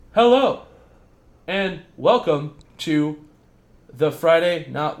Hello, and welcome to the Friday,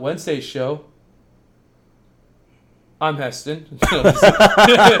 not Wednesday show. I'm Heston.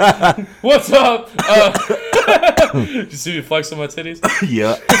 What's up? Did you see me flex on my titties?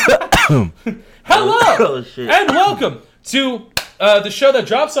 Yeah. Hello, Oh, shit. and welcome to the show that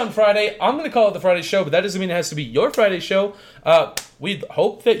drops on Friday. I'm going to call it the Friday show, but that doesn't mean it has to be your Friday show. We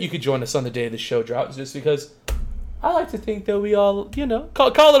hope that you could join us on the day the show drops, just because I like to think that we all,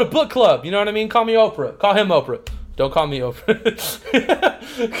 call it a book club. You know what I mean? Call me Oprah. Call him Oprah. Don't call me Oprah.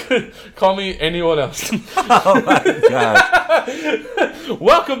 Call me anyone else. Oh my god.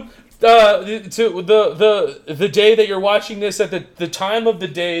 Welcome to the day that you're watching this, at the time of the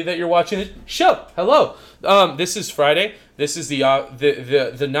day that you're watching it. Show. Hello. This is Friday. This is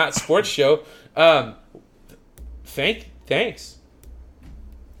the Not Sports Show. Thanks.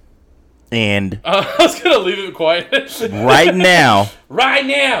 And I was gonna leave it quiet. right now,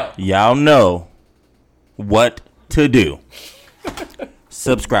 y'all know what to do.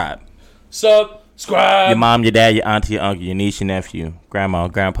 Subscribe. Your mom, your dad, your auntie, your uncle, your niece, your nephew, grandma,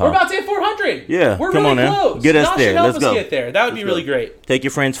 grandpa. We're about to hit 400. Yeah, we're come really on now. close. Get us Y'all there. should help Let's us go. get there. That would be Let's really go. great. Take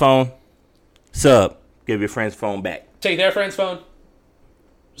your friend's phone. Sub. Give your friend's phone back. Take their friend's phone.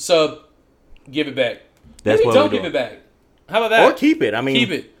 Sub. Give it back. That's Maybe what don't we're give doing. it back. How about that? Or keep it. I mean, Keep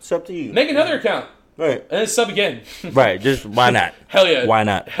it. It's up to you. Make another account. Right. And then sub again. Right. Just why not? Hell yeah. Why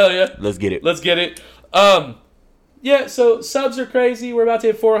not? Hell yeah. Let's get it. Let's get it. Yeah, so subs are crazy. We're about to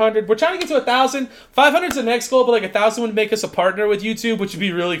hit 400. We're trying to get to 1,000. 500 is the next goal, but 1,000 would make us a partner with YouTube, which would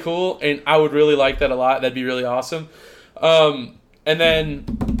be really cool, and I would really like that a lot. That'd be really awesome. And then,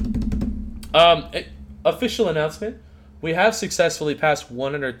 official announcement. We have successfully passed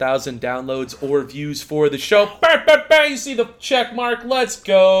 100,000 downloads or views for the show. You see the check mark. Let's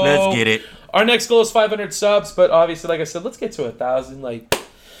go. Let's get it. Our next goal is 500 subs, but obviously, like I said, let's get to 1,000.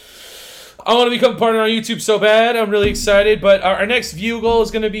 I want to become a partner on YouTube so bad. I'm really excited. But our next view goal is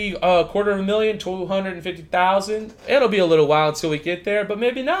going to be 250,000, 250,000. It'll be a little while until we get there, but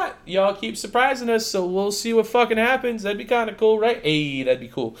maybe not. Y'all keep surprising us, so we'll see what fucking happens. That'd be kind of cool, right? Hey, that'd be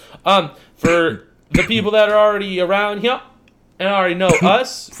cool. For the people that are already around here and already know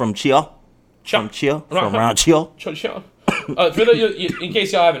us. From Chill. From around Chill. In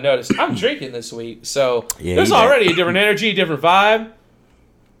case y'all haven't noticed, I'm drinking this week, so Yeah, there's you already a different energy, different vibe.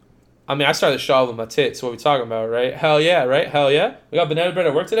 I mean, I started the show with my tits. What we talking about, right? Hell yeah, right? Hell yeah. We got banana bread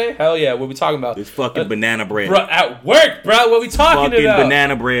at work today? Hell yeah. What we talking about? It's fucking banana bread. Bro, at work, bro. What we talking Fucking about?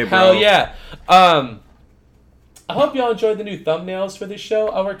 banana bread, bro. Hell yeah. I hope y'all enjoyed the new thumbnails for this show.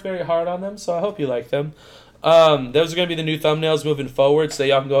 I worked very hard on them, so I hope you like them. Those are going to be the new thumbnails moving forward, so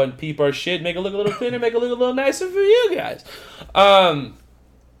y'all can go ahead and peep our shit, make it look a little cleaner, make it look a little nicer for you guys.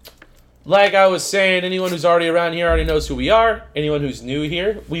 Like I was saying, anyone who's already around here already knows who we are. Anyone who's new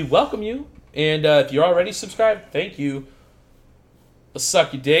here, we welcome you. And if you're already subscribed, thank you.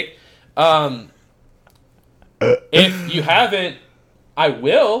 Suck your dick. If you haven't, I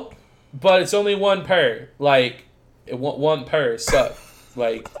will, but it's only one per. One per suck.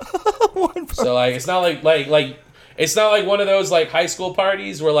 So it's not like it's not like one of those high school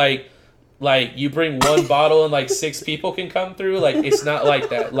parties where like you bring one bottle and 6 people can come through. It's not like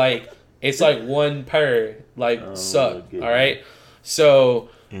that. It's one per suck. All right. So,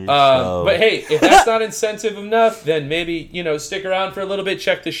 but hey, if that's not incentive enough, then maybe stick around for a little bit,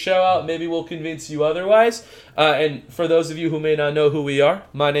 check the show out. Maybe we'll convince you otherwise. And for those of you who may not know who we are,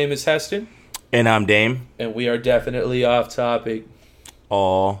 my name is Heston, and I'm Dame. and we are definitely off topic.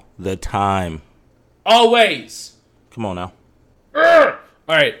 All the time. Always. Come on now. All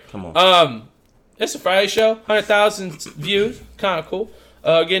right. Come on. It's a Friday show. 100,000 views. Kind of cool.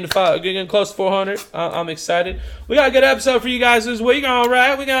 Getting close to 400. I'm excited. We got a good episode for you guys this week. All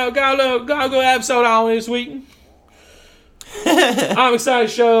right. We got a good episode on this week. I'm excited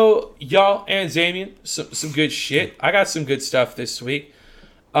to show y'all and Damien some good shit. I got some good stuff this week.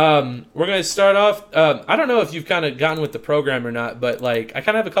 We're going to start off. I don't know if you've kind of gotten with the program or not, but I kind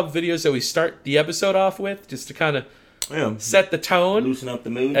of have a couple videos that we start the episode off with just to kind of set the tone. Loosen up the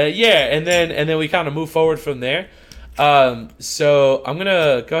mood. Yeah, and then we kind of move forward from there. So I'm going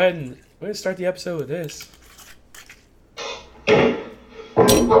to go ahead and we're going to start the episode with this.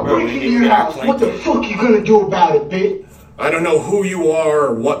 I'm breaking in your house. What the fuck you gonna do about it, bitch? I don't know who you are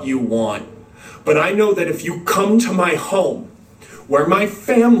or what you want, but I know that if you come to my home, where my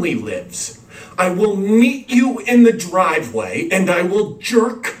family lives, I will meet you in the driveway and I will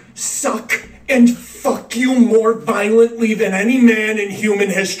jerk, suck, and fuck you more violently than any man in human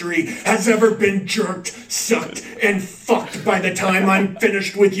history has ever been jerked, sucked, and fucked. By the time I'm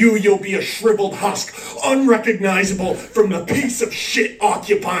finished with you, you'll be a shriveled husk, unrecognizable from the piece of shit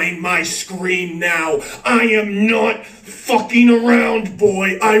occupying my screen now. I am not fucking around,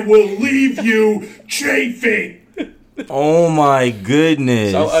 boy. I will leave you chafing. Oh my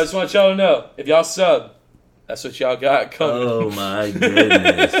goodness. So I just want y'all to know, if y'all sub, that's what y'all got coming. Oh my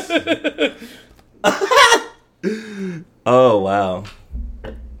goodness. Oh wow.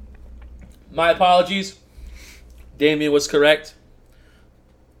 My apologies. Damien was correct.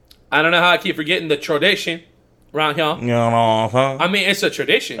 I don't know how I keep forgetting the tradition around here. You know, I mean, it's a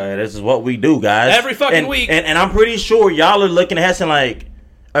tradition. This is what we do, guys. Every fucking week. And I'm pretty sure y'all are looking at us like,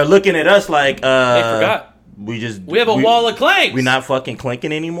 or looking at us like, They forgot. We have a wall of clanks. We're not fucking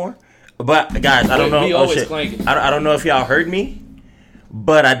clinking anymore. But guys, I don't know. We always clanking. I don't know if y'all heard me,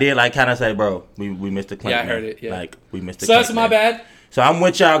 but I did like kind of say, bro, we missed the clink. Yeah, I heard it. Yeah, like we missed the. So clink, that's my bad. So I'm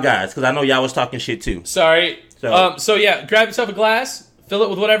with y'all guys because I know y'all was talking shit too. Sorry. So, so yeah, grab yourself a glass, fill it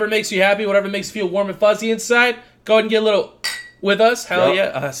with whatever makes you happy, whatever makes you feel warm and fuzzy inside. Go ahead and get a little with us. Hell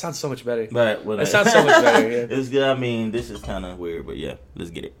yeah. That sounds so much better. But it sounds so much better. Yeah. It's good. I mean, this is kind of weird, but yeah, let's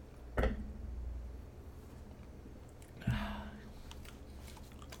get it.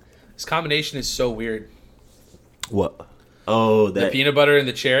 This combination is so weird. What? Oh, the peanut butter and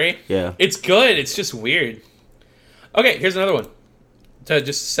the cherry. Yeah, it's good. It's just weird. Okay, here's another one to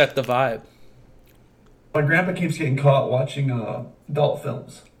just set the vibe. My grandpa keeps getting caught watching adult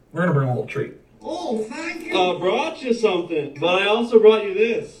films. We're gonna bring him a little treat. Oh, thank you. I brought you something, but I also brought you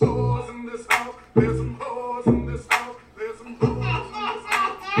this. Whores in this house. There's some whores in this house. There's some whores in this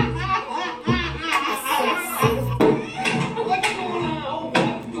house. What's going on?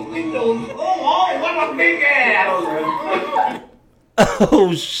 Oh, what a big ass!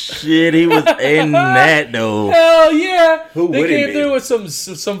 Oh shit, he was in that though. Hell yeah! They came be? through with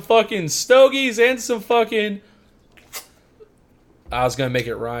some fucking stogies and some fucking. I was gonna make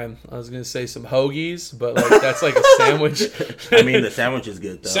it rhyme. I was gonna say some hoagies, but like that's like a sandwich. I mean, the sandwich is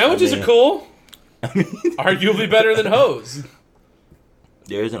good though. Sandwiches are cool. Arguably better than hoes.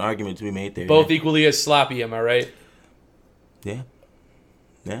 There is an argument to be made there. Both equally as sloppy, am I right? Yeah.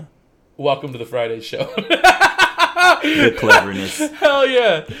 Yeah. Welcome to the Friday show. The cleverness. Hell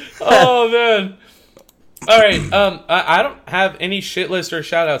yeah. Oh man. All right. I don't have any shit list or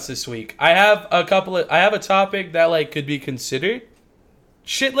shout outs this week. I have a topic that like could be considered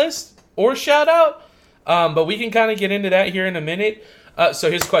shit list or shout out. But we can kind of get into that here in a minute.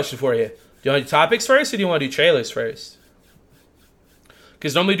 So here's a question for you. Do you want to do topics first or do you want to do trailers first?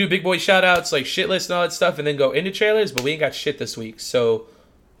 Because normally we do big boy shout outs like shit list and all that stuff and then go into trailers, but we ain't got shit this week. So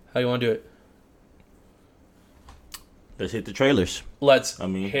how you want to do it? Let's hit the trailers. Let's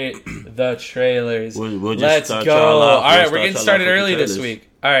hit the trailers. We'll just Let's start go. y'all off. All right, we're getting started early this week.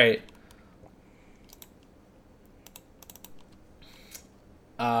 All right.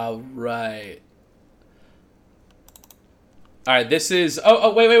 All right. All right, this is...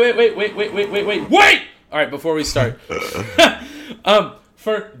 Oh, wait! All right, before we start.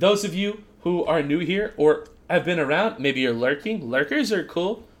 For those of you who are new here or have been around, maybe you're lurking. Lurkers are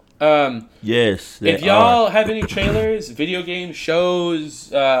cool. Yes, if y'all have any trailers, video games, shows,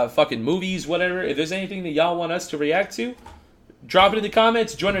 fucking movies, whatever, if there's anything that y'all want us to react to, drop it in the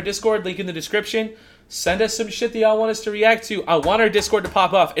comments, join our Discord, link in the description, send us some shit that y'all want us to react to. I want our Discord to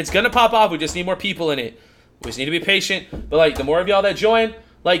pop off. It's gonna pop off, we just need more people in it. We just need to be patient, but like, the more of y'all that join,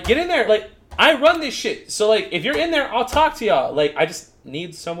 like, get in there, like, I run this shit, so like, if you're in there, I'll talk to y'all. Like, I just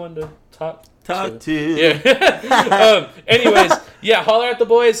need someone to talk to. Yeah. Anyways, yeah, holler at the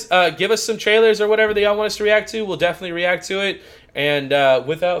boys. Give us some trailers or whatever that y'all want us to react to. We'll definitely react to it. And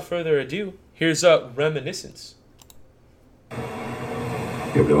without further ado, here's Reminiscence.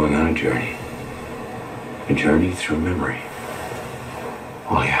 You're going on a journey. A journey through memory.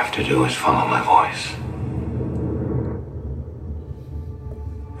 All you have to do is follow my voice.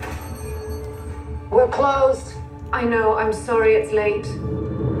 We're closed. I know, I'm sorry it's late.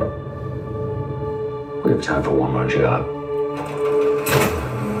 We have time for one more job.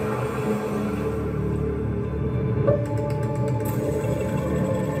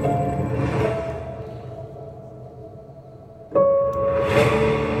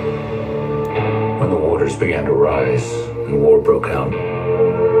 When the waters began to rise and war broke out,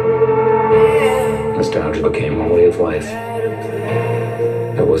 nostalgia became a way of life.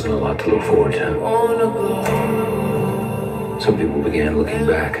 There wasn't a lot to look forward to. Some people began looking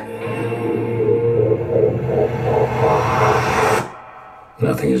back.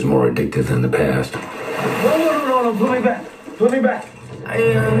 Nothing is more addictive than the past. No, put me back. Put me back. I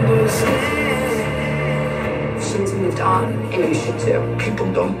understand. illusions moved on, and you should too.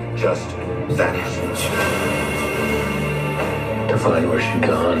 People don't just vanish. To find where she'd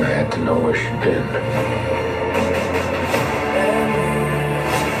gone, I had to know where she'd been.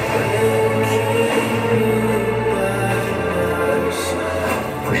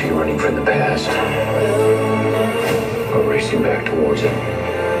 Was she running from the past? Or racing back towards it?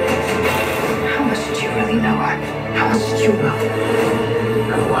 How much did you really know her? How much did you know?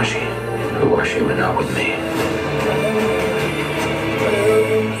 Who was she? Who was she when not with me?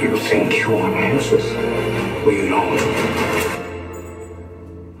 You think you want answers? Well, you don't.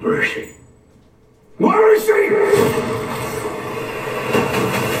 Where is she? Where is she?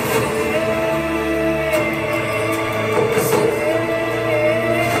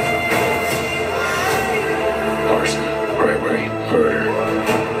 Arson, bribery, murder.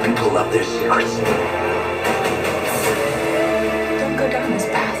 People love their secrets. Don't go down this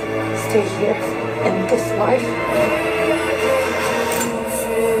path. Stay here, in this life.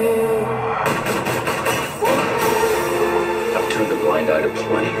 I've turned a blind eye to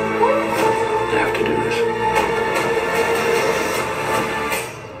plenty. I have to do this.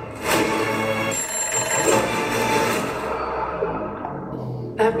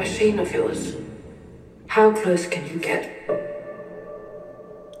 That machine of yours, how close can you get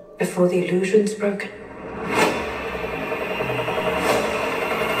before the illusion's broken?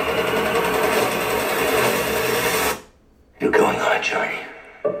 You're going on a journey.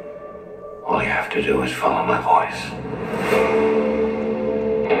 All you have to do is follow my voice.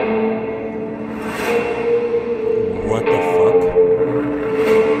 What the fuck?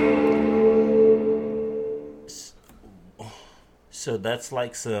 So that's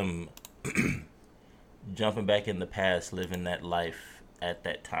like some jumping back in the past, living that life at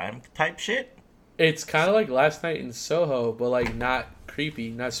that time type shit. It's kind of like Last Night in Soho, but like not creepy,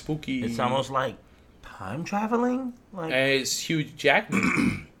 not spooky. It's almost like time traveling. Like, and it's Hugh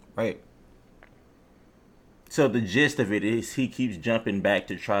Jackman. right. So the gist of it is he keeps jumping back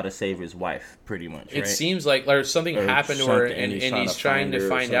to try to save his wife, pretty much. It right? seems like something Or happened to her, something, and he's trying to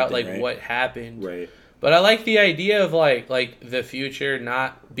find out like what happened. Right. But I like the idea of like the future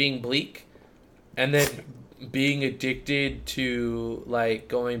not being bleak, and then being addicted to like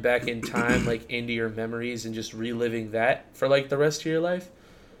going back in time, like into your memories and just reliving that for like the rest of your life.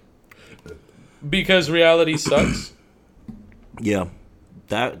 Because reality sucks. Yeah.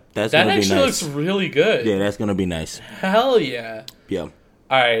 That's that gonna be actually nice. looks really good. Yeah, that's gonna be nice. Hell yeah. Yeah.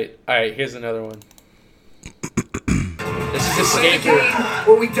 Alright, here's another one. This is Escape Room.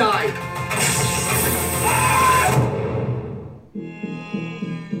 Or we die.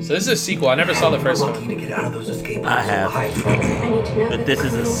 So this is a sequel. I never saw the first one. To get out of those escape I have. I need to know But this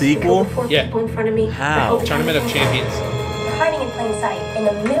is a sequel? Yeah. People in front of me. How? Tournament of Champions. They're hiding in plain sight in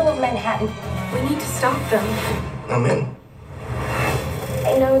the middle of Manhattan. We need to stop them. I'm in.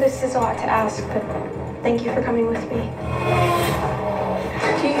 I know this is a lot to ask, but thank you for coming with me. Do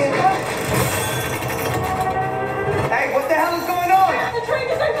you hear that? Hey, what the hell is going on? The train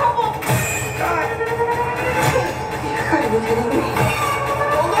is uncoupled! You gotta be kidding me.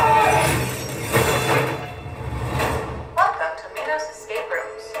 Welcome to Minos Escape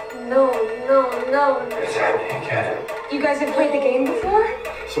Rooms. No. It's happening again. You guys have played the game before?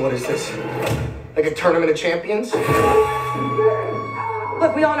 So what is this? Like a tournament of champions?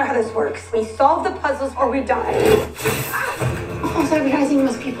 Look, we all know how this works. We solve the puzzles or we die. False advertising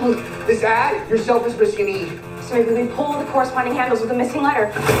must be pulled. This ad? Yourself is risking E. So maybe we pull the corresponding handles with the missing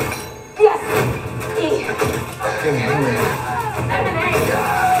letter. Yes! E.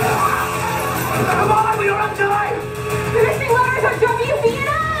 Come on, we don't have time! The missing letters are W, B, and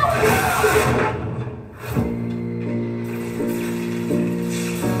O!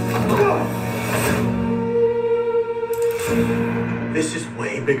 This is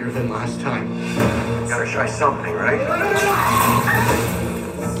way bigger than last time. Gotta try something, right?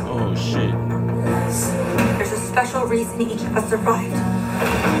 Oh shit. There's a special reason each of us survived.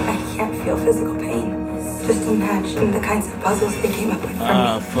 I can't feel physical pain. Just imagine the kinds of puzzles they came up with for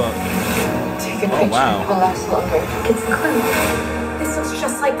me. Fuck. Take a Oh, picture. wow. It will last longer. It's a clue. This looks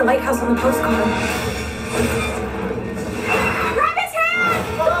just like the lighthouse on the postcard. Grab his hand!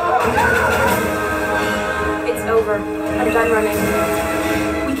 It's over. I'm done running.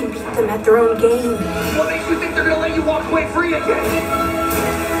 We can beat them at their own game. What makes you think they're gonna let you walk away free again?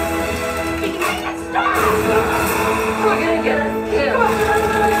 Stop! We're gonna get us killed.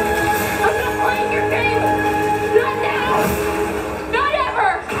 I'm not playing your game. Not now. Not ever.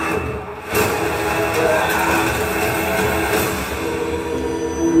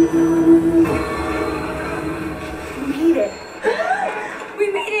 We made it.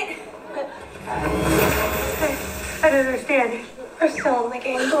 We made it. I don't understand. We're still in the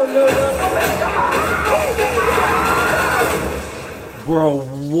game. Oh, no. Bro,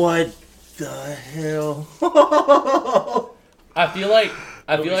 what the hell? I feel like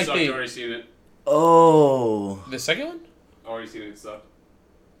sucked, they already seen it. Oh. The second one? Already seen it, sucked.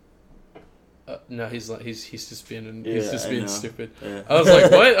 No, he's just being Yeah, stupid. Yeah. I was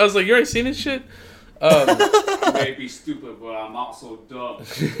like, what? I was like, you already seen this shit? You may be stupid, but I'm also dumb.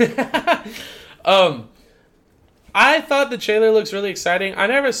 I thought the trailer looks really exciting. I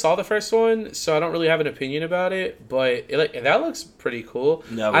never saw the first one, so I don't really have an opinion about it. But that looks pretty cool.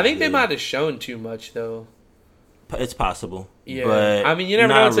 I think they might have shown too much though. It's possible. Yeah, but I mean, you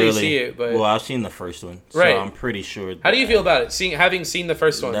never know until you see it. But well, I've seen the first one, so right. I'm pretty sure. How do you feel about it? Having seen the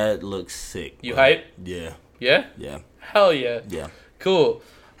first one, that looks sick. You hype? Yeah. Yeah. Yeah. Hell yeah. Yeah. Cool.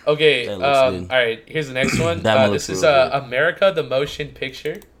 Okay. That All looks good. right. Here's the next one. This is real good. America the Motion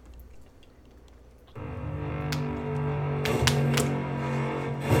Picture.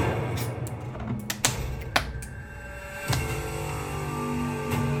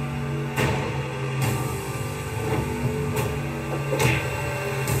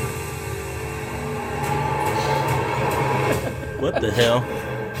 What the hell?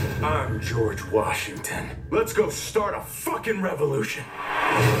 I'm George Washington. Let's go start a fucking revolution.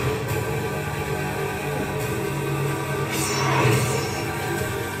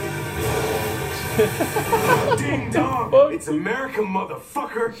 Ding dong! It's America,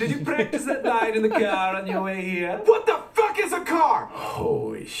 motherfucker! Did you practice that line in the car on your way here? What the fuck is a car?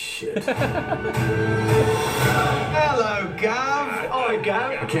 Holy shit. Hello, Gav. Hi,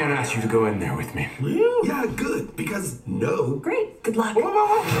 Gav. I can't ask you to go in there with me. Really? Yeah, good, because no. Great. Good luck.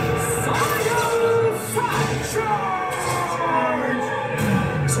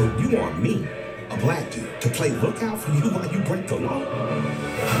 So you want me, a black dude, to play lookout for you while you break the law?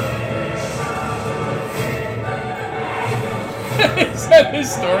 Is that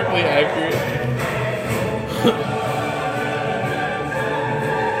historically accurate?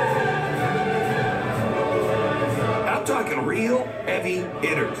 I'm talking real heavy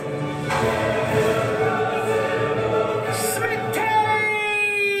hitters.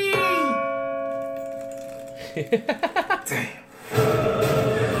 Damn.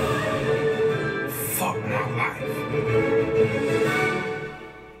 Fuck my life.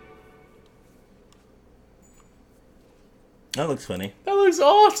 That looks funny. That looks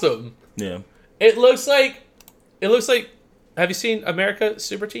awesome. Yeah. It looks like. Have you seen America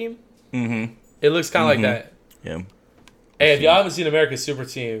Super Team? Mm-hmm. It looks kind of like that. Yeah. Hey, if y'all haven't seen America Super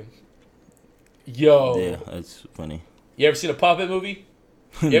Team, yo. Yeah, that's funny. You ever seen a puppet movie?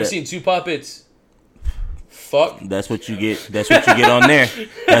 You ever seen two puppets? Fuck. That's what you get. That's what you get on there.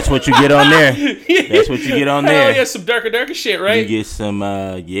 That's what you get on there. That's what you get on there. Hell yeah, some darker shit, right? You get some,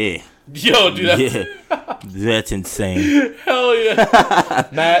 yeah. Yo, dude. Yeah. That's insane. Hell yeah.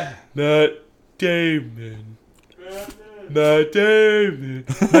 Matt Damon. Matt Damon.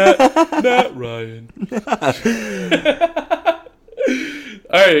 Matt Ryan.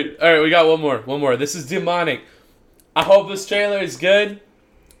 All right, we got one more. This is Demonic. I hope this trailer is good.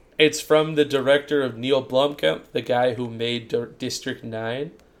 It's from the director of Neil Blomkamp, the guy who made District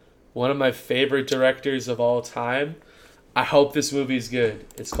 9. One of my favorite directors of all time. I hope this movie is good.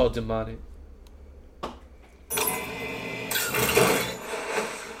 It's called Demonic.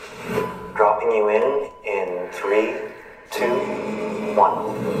 Dropping you in 3, 2, 1.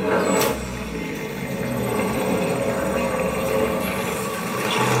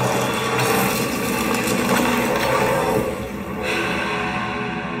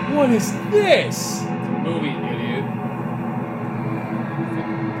 What is this? Movie, idiot.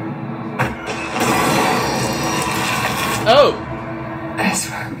 Oh! I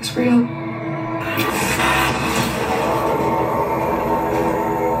swear it was real.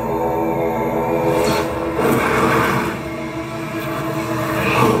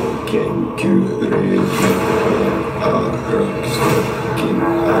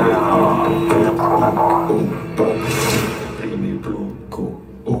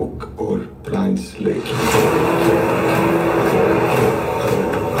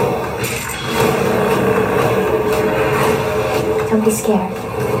 Don't be scared.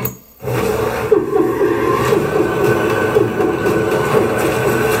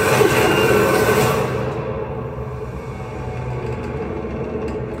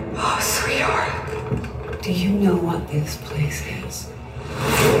 Oh, sweetheart. Do you know what this place is?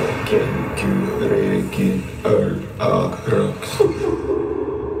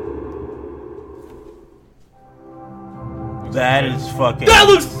 That is fucking. That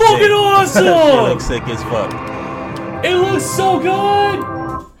looks fucking awesome! It looks sick as fuck. It looks so good!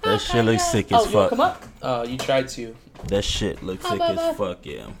 That That shit looks sick as You fuck. come up. Oh, you tried to. That shit looks sick as fuck,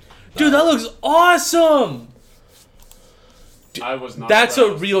 yeah. Dude, that looks awesome. I was not. That's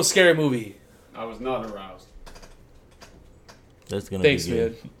aroused. a real scary movie. I was not aroused. That's gonna Thanks, be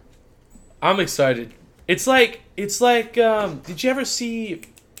good. man. I'm excited. It's like did you ever see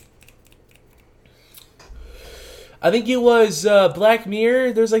I think it was Black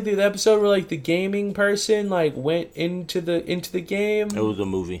Mirror. There's like the episode where like the gaming person like went into the game. It was a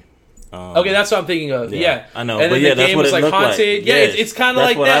movie. Okay, that's what I'm thinking of. Yeah, I know. And But then yeah, the that's game what was it like looked like. haunted. Yes, Yeah, it's kind of that's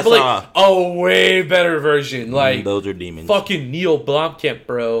like what that, I but saw. like a way better version. Like those are demons. Fucking Neil Blomkamp,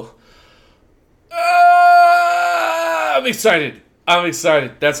 bro. I'm excited.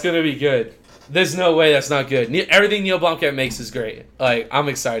 That's gonna be good. There's no way that's not good. Everything Neil Blomkamp makes is great. Like, I'm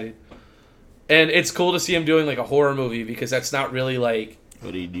excited. And it's cool to see him doing like a horror movie because that's not really like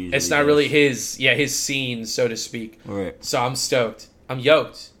what he usually it's not does. really his scene, so to speak. Right. So I'm stoked. I'm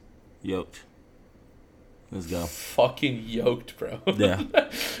yoked. Let's go. Fucking yoked, bro. Yeah.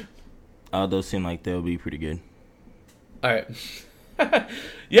 Those seem like they'll be pretty good. All right.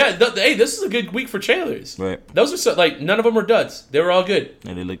 Yeah, hey, this is a good week for trailers. Right. Those are so, like none of them were duds. They were all good.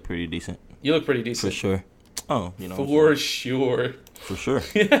 And they look pretty decent. You look pretty decent. For sure. Oh, you know. For sure. For sure.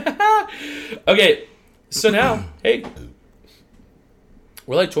 Okay, so now, hey,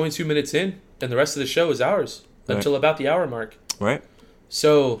 we're like 22 minutes in, and the rest of the show is ours until about the hour mark. Right.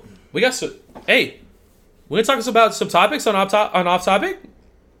 So we got some. Hey, we're gonna talk about some topics on off topic.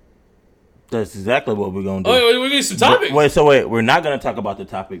 That's exactly what we're gonna do. Oh, we're gonna do some topics. Wait, we're not gonna talk about the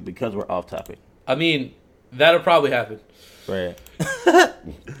topic because we're off topic. I mean, that'll probably happen. Right.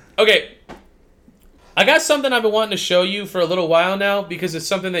 Okay. I got something I've been wanting to show you for a little while now because it's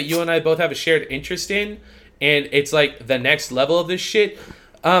something that you and I both have a shared interest in, and it's like the next level of this shit.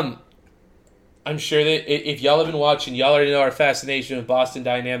 I'm sure that if y'all have been watching, y'all already know our fascination with Boston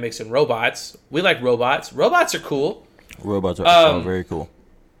Dynamics and robots. We like robots. Robots are cool. Robots are very cool.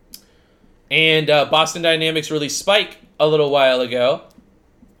 And Boston Dynamics released Spike a little while ago,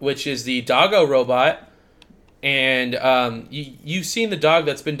 which is the doggo robot. And you've seen the dog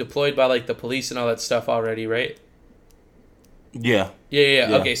that's been deployed by like the police and all that stuff already, right? Yeah.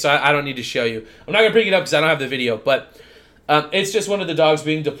 Yeah. Okay, so I don't need to show you. I'm not going to bring it up because I don't have the video. But it's just one of the dogs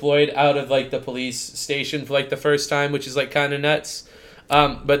being deployed out of like the police station for like the first time, which is like kind of nuts.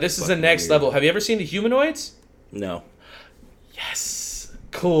 But this is the next level. Have you ever seen the humanoids? No. Yes.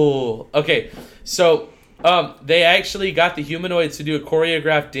 Cool. Okay, so they actually got the humanoids to do a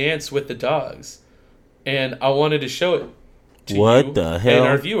choreographed dance with the dogs. And I wanted to show it to what you the hell? and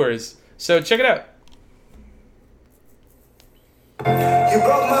our viewers. So check it out. You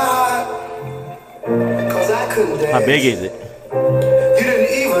broke my heart, 'cause I couldn't dance. How big is it? You didn't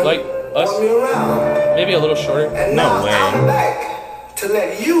even like us, walk me around. Maybe a little shorter. And no now way. I'm back to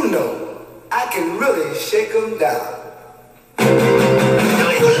let you know I can really shake them down. Do you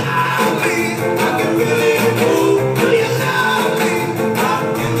love me? I can really move. Do you love me? I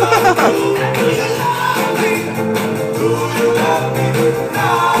can love you. Do you love me? Do you love me?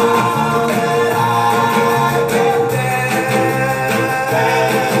 Now that I can dance.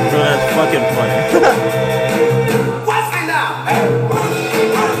 Bro, that's fucking funny. Watch me now.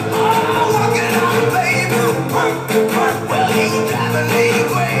 Oh, walk it out, baby. Well, you driving me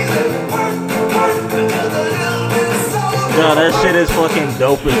crazy. Just a little bit so. No, that shit is fucking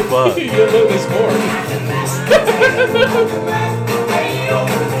dope as fuck. You look this more.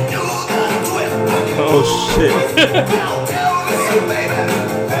 Oh shit.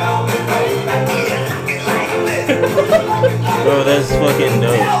 Bro, that's fucking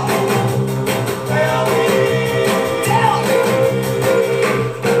dope.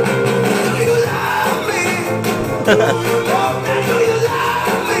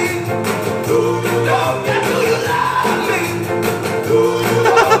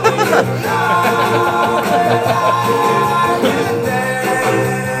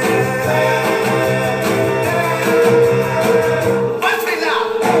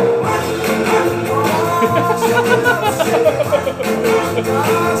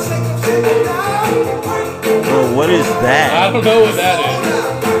 Bro, what is that? I don't know what that is.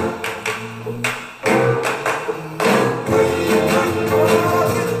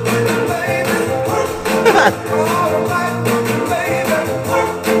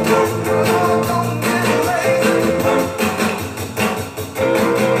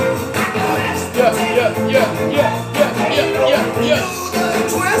 Yeah.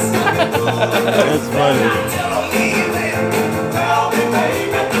 That's funny.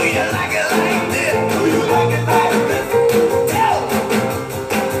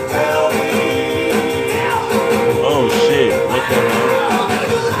 Oh shit, what the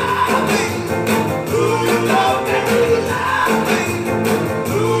hell?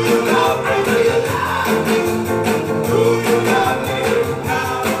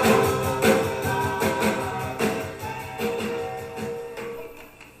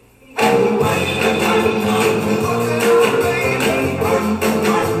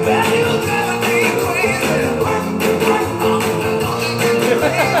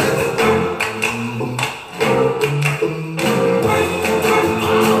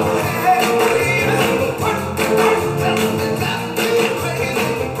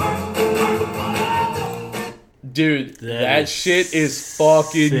 Dude, that shit is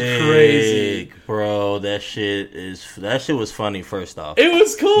fucking crazy, bro. That shit was funny. First off, it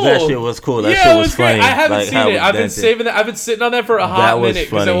was cool. That shit was cool. That shit was funny. Great. I haven't seen it. I've been saving that. I've been sitting on that for a hot minute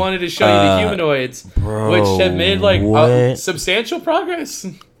because I wanted to show you the humanoids, bro, which have made like substantial progress.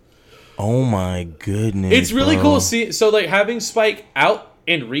 Oh my goodness! It's really cool. See, so like having Spike out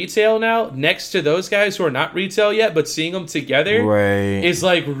in retail now, next to those guys who are not retail yet, but seeing them together is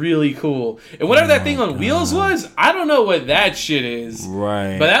like really cool. And whatever that thing on wheels was, I don't know what that shit is.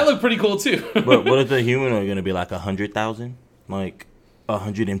 Right. But that looked pretty cool too. But what if the humanoid gonna be like 100,000, like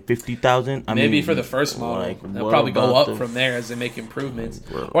 150,000? Maybe for the first model, like, they'll probably go up from there as they make improvements.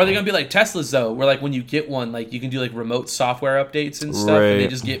 Bro. Or are they gonna be like Teslas though, where like when you get one, like you can do like remote software updates and stuff, and they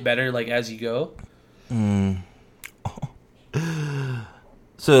just get better like as you go.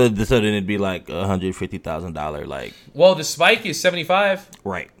 So then it'd be like $150,000, like. Well, the Spike is 75.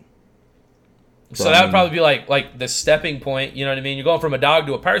 Right. So that would probably be like the stepping point. You know what I mean? You're going from a dog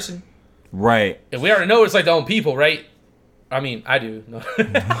to a person. Right. And we already know it's like their own people, right? I mean, I do. No.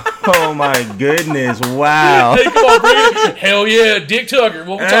 Oh my goodness! Wow. Hey, come on, bring it. Hell yeah, Dick Tucker.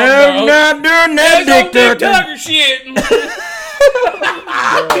 What we talking about? I'm not doing that, Dick Tucker shit.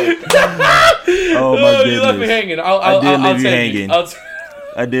 Oh my goodness! You left me hanging.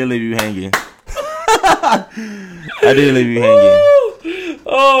 I did leave you hanging. I did leave you hanging.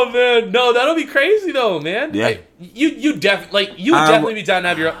 Oh man, no, that'll be crazy though, man. Yeah. Like, you definitely be down to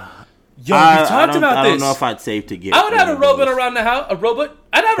have your. Yo, we talked about this. I don't know if I'd save to get. I would have a robot around the house. A robot.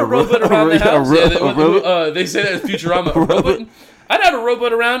 I'd have a robot around the house. They say that in Futurama. A robot. I'd have a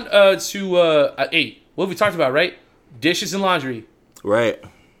robot around hey, what have we talked about, right? Dishes and laundry. Right.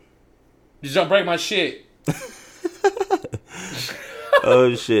 Just don't break my shit.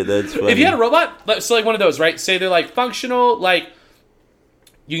 Oh shit, that's funny. If you had a robot, so like one of those, right? Say they're like functional, like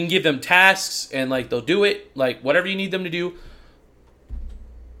you can give them tasks and like they'll do it, like whatever you need them to do.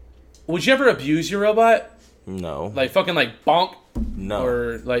 Would you ever abuse your robot? No. Like fucking like bonk? No.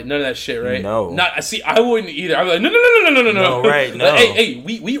 Or like none of that shit, right? No. Not see, I wouldn't either. I'd be like, no. No, right, no. Like,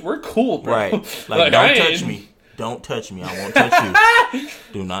 hey, we're cool, bro. Right. Like don't touch me. Don't touch me. I won't touch you.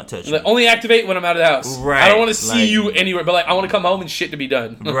 Do not touch me. Only activate when I'm out of the house. Right. I don't want to see you anywhere, but like I want to come home and shit to be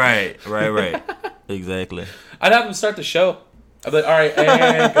done. Right. Exactly. I'd have them start the show. I'd be like, all right,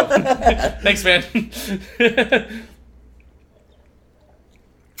 and go. Thanks, man.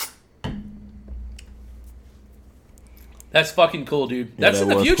 That's fucking cool, dude. That's in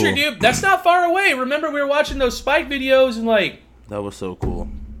the future, dude. That's not far away. Remember, we were watching those Spike videos and like... That was so cool.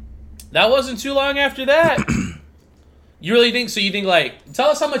 That wasn't too long after that. You really think... So you think like... Tell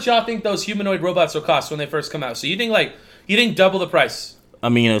us how much y'all think those humanoid robots will cost when they first come out. So you think like... You think double the price? I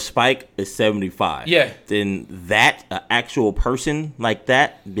mean, a Spike is 75. Yeah. Then that, an actual person like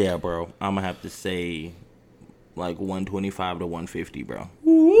that, yeah, bro. I'm going to have to say... like 125 to 150, bro.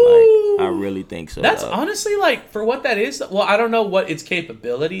 Like, I really think so. That's honestly like for what that is. Well, I don't know what its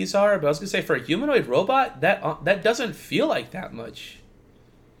capabilities are, but I was gonna say for a humanoid robot, that doesn't feel like that much.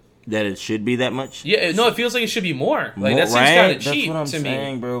 That it should be that much? Yeah, no, it feels like it should be more. Like that seems kind of cheap That's what I'm to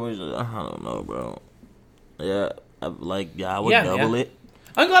saying, me, bro. I don't know, bro. Yeah, I would double it.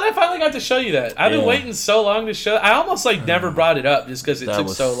 I'm glad I finally got to show you that. I've been waiting so long to show. I almost like never brought it up just because it took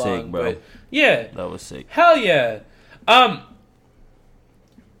so long, sick, bro. But yeah, that was sick. Hell yeah.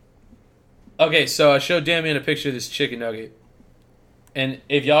 Okay, so I showed Damien a picture of this chicken nugget, and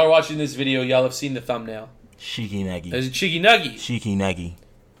if y'all are watching this video, y'all have seen the thumbnail. Cheeky nuggy. There's a cheeky nuggy. Cheeky nuggy.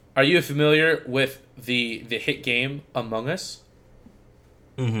 Are you familiar with the hit game Among Us?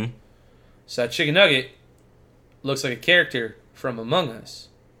 Mm-hmm. So that chicken nugget looks like a character from Among Us.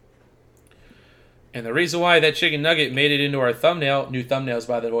 And the reason why that chicken nugget made it into our thumbnail, new thumbnails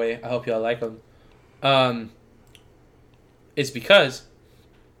by the way, I hope y'all like them, is because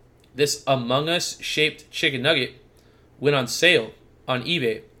this Among Us shaped chicken nugget went on sale on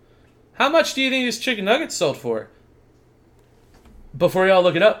eBay. How much do you think this chicken nugget sold for? Before y'all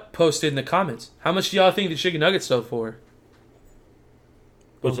look it up, post it in the comments. How much do y'all think the chicken nugget sold for?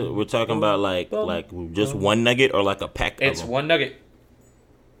 We're talking about like just one nugget or like a pack of them? It's one nugget.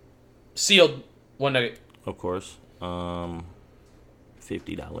 Sealed one nugget. Of course. $50.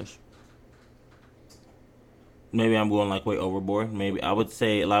 Maybe I'm going like way overboard. Maybe I would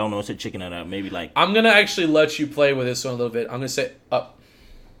say, I don't know, it's a chicken nugget. Maybe like... I'm going to actually let you play with this one a little bit. I'm going to say up.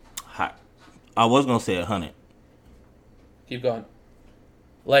 Hot. I was going to say 100. Keep going.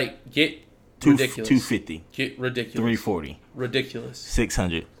 Like, get ridiculous. 250. Get ridiculous. 340. Ridiculous.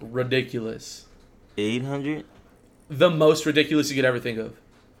 600. Ridiculous. 800. The most ridiculous you could ever think of.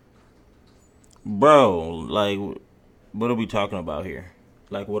 Bro, like, what are we talking about here?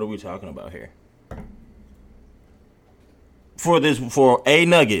 Like, what are we talking about here? for a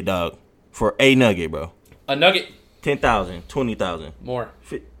nugget, dog. For a nugget, bro. A nugget. 10,000, 20,000. More.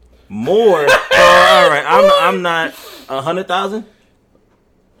 More? All right. I'm not 100,000.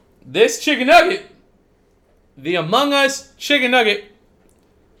 This chicken nugget, the Among Us chicken nugget,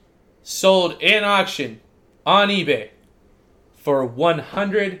 sold in auction on eBay for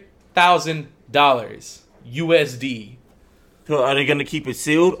 $100,000 USD. So are they gonna keep it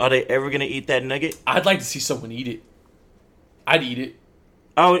sealed? Are they ever gonna eat that nugget? I'd like to see someone eat it. I'd eat it.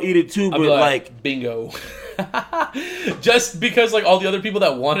 I would eat it too, I'd but be like bingo. Just because like all the other people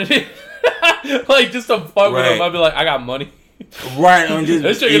that wanted it, like just to fuck with them, I'd be like, I got money. Right, I'm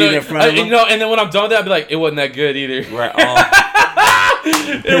just eating it in front of them. You know, and then when I'm done with that, I'd be like, it wasn't that good either. Right.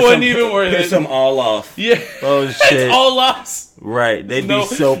 It wasn't even worth it. Here's some all off. Yeah. Oh shit. It's all loss. Right. They'd be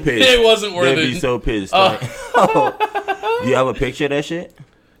so pissed. It wasn't worth it. They'd be so pissed. Like, do you have a picture of that shit?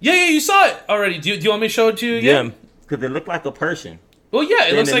 Yeah, you saw it already. Do you want me to show it to you again? Yeah, because it looked like a person. Well, yeah,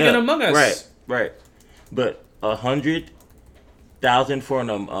 it looks like an Among Us. Right. But 100,000 for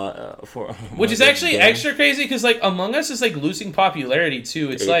an for which is actually extra crazy because like Among Us is like losing popularity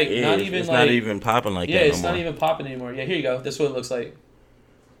too. It's not even popping like that. Yeah, it's not even popping anymore. Yeah, here you go. This is what it looks like.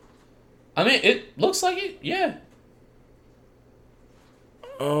 I mean, it looks like it. Yeah.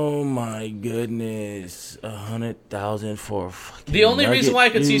 Oh my goodness, 100,000 for a fucking The only nugget, reason why I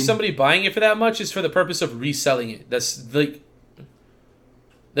could see somebody buying it for that much is for the purpose of reselling it. That's the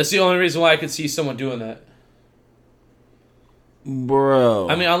only reason why I could see someone doing that. Bro.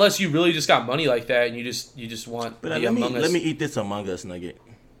 I mean, unless you really just got money like that and you just want But the Among Us. let me eat this Among Us nugget.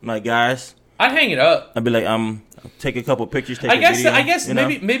 Like, guys. I'd hang it up. I'd be like, take a couple pictures, take I a guess video. I guess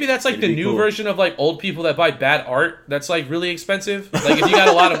maybe that's like the new version of like old people that buy bad art that's like really expensive. Like if you got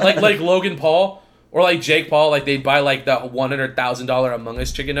a lot of like Logan Paul or like Jake Paul, like they'd buy like the $100,000 Among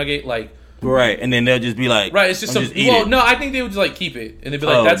Us chicken nugget, like right, and then they'll just be like, right, it's just some. Well, no, I think they would just like keep it and they'd be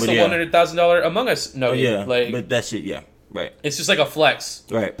like, that's the $100,000 Among Us nugget. Yeah, like, but that shit, yeah, right. It's just like a flex.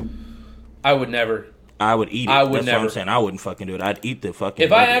 Right. I would never. I would eat it. I would That's never. what I'm saying. I wouldn't fucking do it. I'd eat the fucking.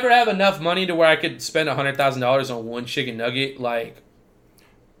 If I ever have enough money to where I could spend $100,000 on one chicken nugget, like,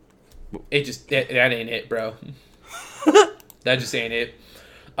 that ain't it, bro. That just ain't it.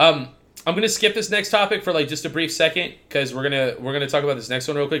 I'm gonna skip this next topic for like just a brief second because we're gonna talk about this next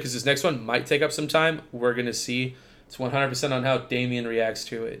one real quick because this next one might take up some time. We're gonna see. It's 100% on how Damien reacts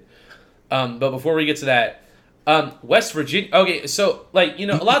to it. But before we get to that. West Virginia. Okay, so like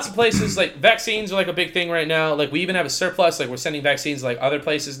lots of places like vaccines are like a big thing right now. Like we even have a surplus. Like we're sending vaccines like other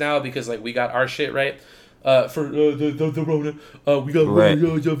places now because like we got our shit right for the Rona. We got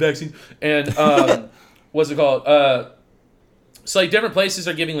Rona vaccine and what's it called? So like different places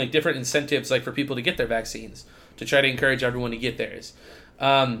are giving like different incentives like for people to get their vaccines to try to encourage everyone to get theirs.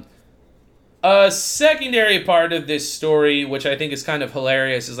 A secondary part of this story, which I think is kind of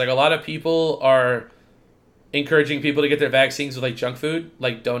hilarious, is like a lot of people are encouraging people to get their vaccines with like junk food,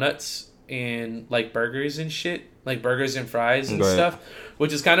 like donuts and like burgers and shit, like burgers and fries and stuff,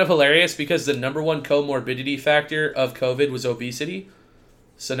 which is kind of hilarious because the number one comorbidity factor of COVID was obesity.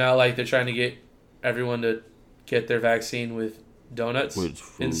 So now like they're trying to get everyone to get their vaccine with donuts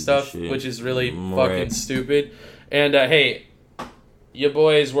and stuff, which is really fucking stupid. And hey, your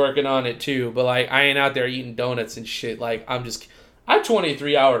boy's working on it too, but like I ain't out there eating donuts and shit. Like I'm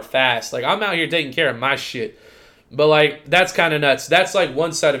 23-hour fast. Like I'm out here taking care of my shit. But like that's kind of nuts. That's like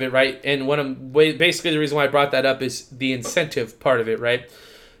one side of it, right? And basically the reason why I brought that up is the incentive part of it, right?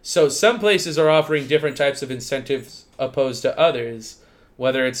 So some places are offering different types of incentives opposed to others,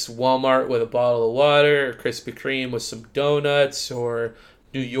 whether it's Walmart with a bottle of water, or Krispy Kreme with some donuts, or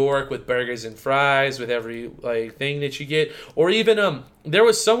New York with burgers and fries with every like thing that you get, or even there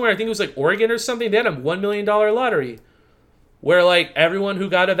was somewhere, I think it was like Oregon or something, they had a $1 million lottery where like everyone who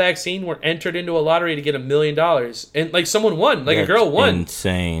got a vaccine were entered into a lottery to get $1 million, and like someone won, like a girl won.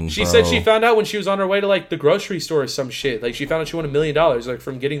 Insane. She said she found out when she was on her way to like the grocery store or some shit. Like she found out she won $1 million like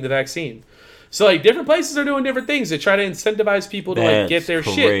from getting the vaccine. So like different places are doing different things to try to incentivize people to like get their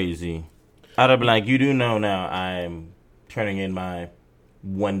shit. Crazy. I'd be like, you do know now I'm turning in my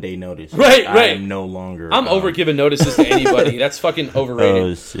 1 day notice. Right. I'm no longer. I'm over giving notices to anybody. That's fucking overrated.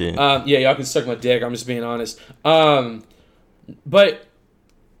 Oh shit. Yeah, y'all can suck my dick. I'm just being honest. But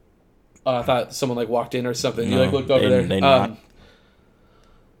I thought someone like walked in or something. You like looked over there.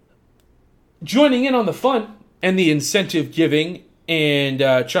 Joining in on the fun and the incentive giving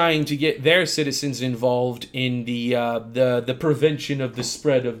and trying to get their citizens involved in the prevention of the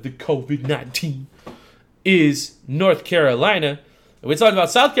spread of the COVID-19 is North Carolina. We talked about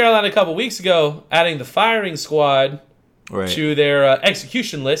South Carolina a couple weeks ago, adding the firing squad to their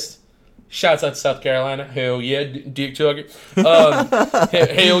execution list Shouts out to South Carolina. Hell yeah, Dick Tucker.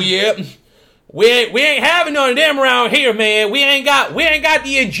 Hell yeah. We ain't having none of them around here, man. We ain't got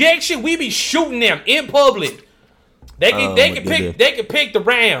the injection. We be shooting them in public. They can pick the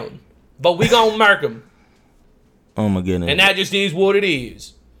round, but we gonna mark them. Oh my goodness. And that just is what it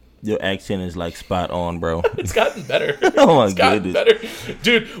is. Your accent is like spot on, bro. It's gotten better. Oh my it's gotten better,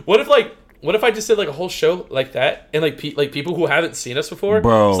 dude. What if I just did like a whole show like that, and like people who haven't seen us before,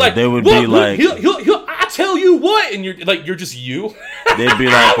 bro, it's like, they would be like, I tell you what, and you're just you. They'd be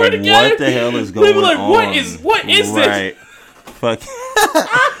like, what the hell is going on? They'd be like, what is this? Right. Fuck.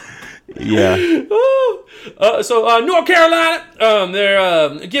 Yeah. So North Carolina,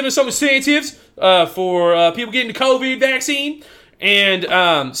 they're giving some incentives for people getting the COVID vaccine,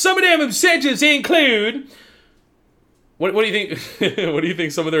 and some of them incentives include. What do you think? What do you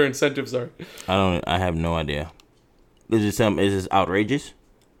think some of their incentives are? I have no idea. Is this outrageous?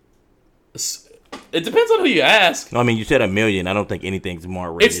 It depends on who you ask. No, I mean, you said $1 million. I don't think anything's more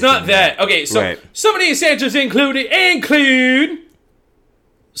outrageous. It's not that. Okay, so some of the incentives include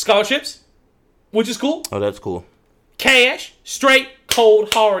scholarships, which is cool. Oh, that's cool. Cash, straight,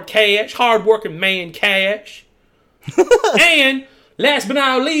 cold, hard cash, hard-working man cash. And last but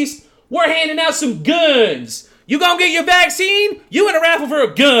not least, we're handing out some guns. You gonna get your vaccine? You in a raffle for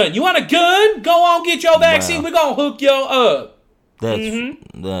a gun. You want a gun? Go on, get your vaccine. Wow. We're gonna hook you up.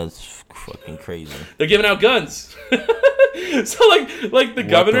 That's fucking crazy. They're giving out guns. So like the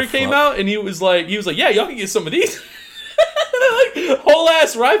governor came out and he was like, yeah, y'all can get some of these. Like whole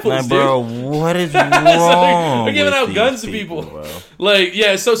ass rifles, dude. Bro, what is wrong? So they're giving out guns to people. Bro. Like,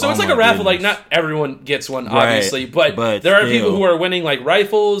 yeah, so it's like a raffle. Like, not everyone gets one, obviously, but there are people who are winning like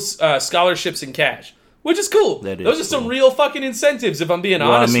rifles, scholarships, and cash. Which is cool. Those are some real fucking incentives, if I'm being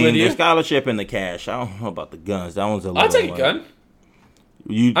honest with you. The scholarship and the cash. I don't know about the guns. That one's a little. I'll take a gun.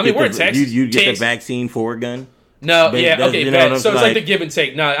 We're in Texas. You'd get the vaccine for a gun? No, okay, so it's like the give and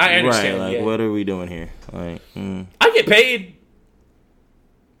take. No, I understand. Right, like, what are we doing here? Like, I get paid.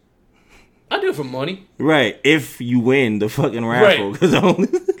 I do it for money. Right, if you win the fucking raffle.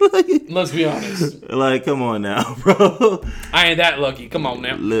 Right. Let's be honest. Like, come on now, bro. I ain't that lucky. Come on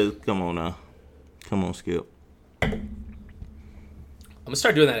now. Come on now. Come on, Skip. I'm gonna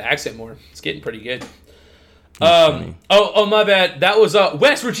start doing that accent more. It's getting pretty good. Oh, my bad. That was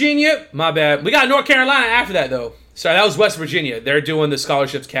West Virginia. My bad. We got North Carolina after that, though. Sorry, that was West Virginia. They're doing the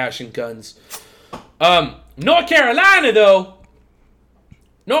scholarships, cash, and guns. North Carolina, though.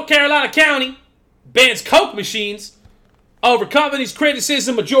 North Carolina County bans Coke machines over companies'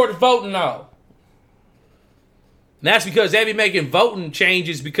 criticism of Georgia voting law. And that's because they be making voting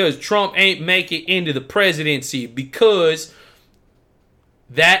changes because Trump ain't make it into the presidency because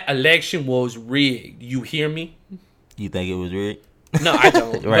that election was rigged. You hear me? You think it was rigged? No, I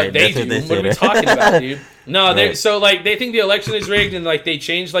don't. Right, but they do. What are we talking about, dude? No, right. So like they think the election is rigged and like they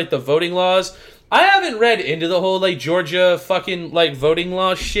changed like the voting laws. I haven't read into the whole like Georgia fucking like voting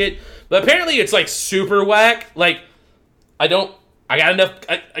law shit, but apparently it's like super whack. Like I got enough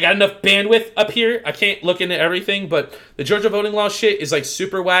bandwidth up here. I can't look into everything, but the Georgia voting law shit is like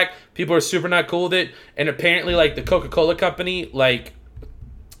super whack. People are super not cool with it, and apparently like the Coca-Cola company like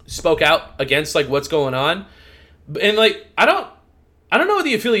spoke out against like what's going on, and like I don't know what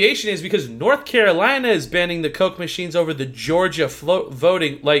the affiliation is because North Carolina is banning the Coke machines over the Georgia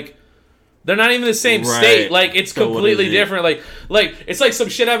voting like. They're not even the same state. Like, it's completely different. Like it's like some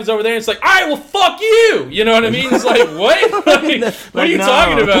shit happens over there, and it's like, all right, well, fuck you. You know what I mean? It's like, what? Like, what are you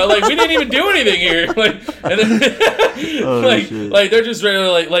talking about? Like, we didn't even do anything here. Like, and then, like they're just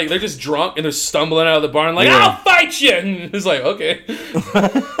really like they're just drunk and they're stumbling out of the barn, like, I'll fight you. And it's like, okay.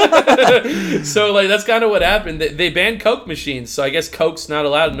 So, like, that's kind of what happened. They banned Coke machines, so I guess Coke's not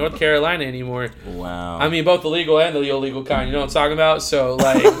allowed in North Carolina anymore. Wow. I mean, both the legal and the illegal kind. You know what I'm talking about? So,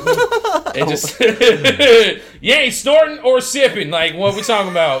 like. It just you ain't snorting or sipping. Like, what we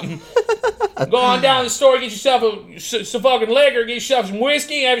talking about? Go on down to the store, get yourself some fucking liquor, get yourself some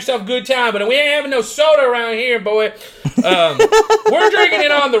whiskey, have yourself a good time. But we ain't having no soda around here, boy. We're drinking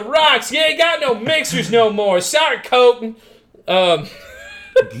it on the rocks. You ain't got no mixers no more. Sorry, Coke.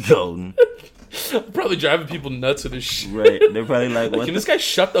 Golden. I'm probably driving people nuts with this shit. Right. They're probably like, what? Can this guy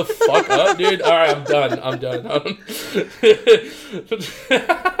shut the fuck up, dude? All right, I'm done.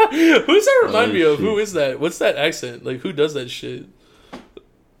 Who's that remind me of? Who is that? What's that accent? Like, who does that shit?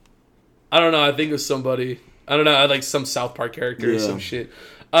 I don't know. I think it was somebody. I don't know. Like some South Park character or some shit.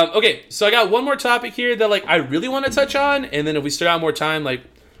 Okay, so I got one more topic here that like I really want to touch on, and then if we start out more time, like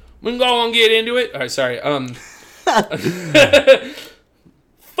we can go and get into it. All right, sorry.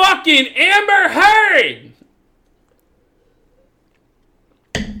 Fucking Amber Heard!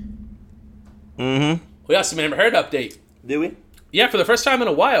 Mm-hmm. We got some Amber Heard update. Did we? Yeah, for the first time in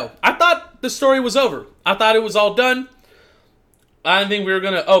a while. I thought the story was over. I thought it was all done. I didn't think we were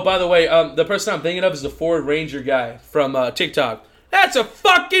going to... Oh, by the way, the person I'm thinking of is the Ford Ranger guy from TikTok. That's a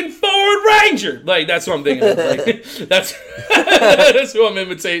fucking Ford Ranger! Like, that's what I'm thinking of. Like, that's who I'm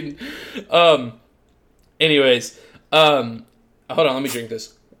imitating. Anyways. Hold on, let me drink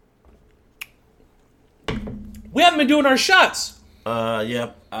this. We haven't been doing our shots.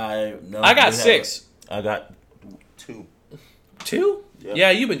 Yeah. I got 6. I got 2. 2? Yep. Yeah,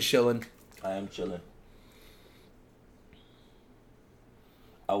 you've been chilling. I am chilling.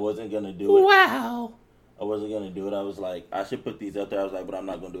 I wasn't going to do it. Wow. I wasn't going to do it. I was like, I should put these up there. I was like, but I'm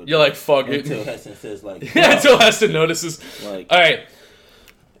not going to do it. You're like, fuck it. Until Heston says, like... Yeah, until Heston notices. Like, all right.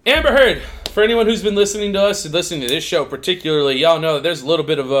 Amber Heard. For anyone who's been listening to us and listening to this show particularly, y'all know that there's a little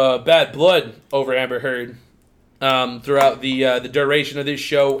bit of bad blood over Amber Heard throughout the duration of this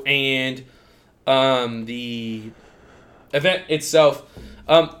show and the event itself.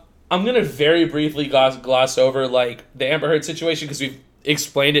 I'm going to very briefly gloss over like the Amber Heard situation because we've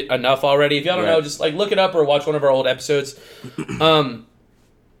explained it enough already. If y'all don't know, just like look it up or watch one of our old episodes. Amber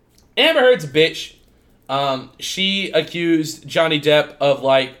Heard's a bitch. She accused Johnny Depp of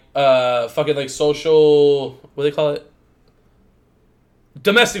like fucking like social, what do they call it?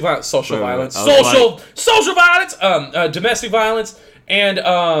 Domestic violence, social violence, social violence, domestic violence, and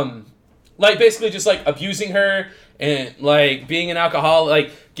like basically just like abusing her and like being an alcoholic,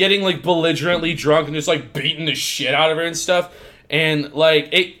 like getting like belligerently drunk and just like beating the shit out of her and stuff. And like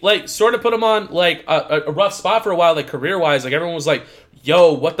it like sort of put him on like a rough spot for a while, like career wise. Like everyone was like,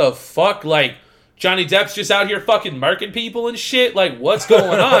 "Yo, what the fuck?" Like Johnny Depp's just out here fucking murking people and shit. Like what's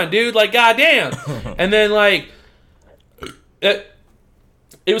going on, dude? Like goddamn. And then like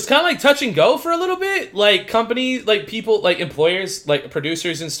it was kind of like touch and go for a little bit. Like companies, like people, like employers, like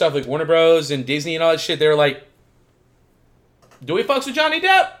producers and stuff, like Warner Bros. And Disney and all that shit. They're like, "Do we fucks with Johnny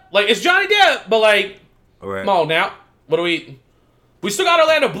Depp? Like it's Johnny Depp, but like, come on now, what do we?" We still got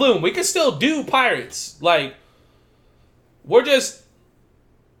Orlando Bloom. We can still do Pirates. Like, we're just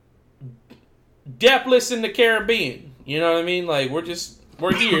Deppless in the Caribbean. You know what I mean? Like, we're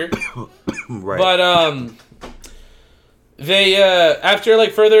here. Right. But, they, after,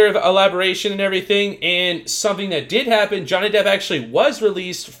 like, further elaboration and everything, and something that did happen, Johnny Depp actually was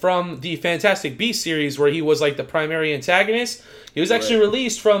released from the Fantastic Beasts series, where he was, like, the primary antagonist. He was actually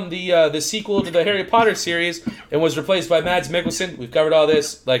released from the sequel to the Harry Potter series and was replaced by Mads Mikkelsen. We've covered all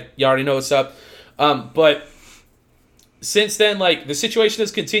this. Like, you already know what's up. But since then, like, the situation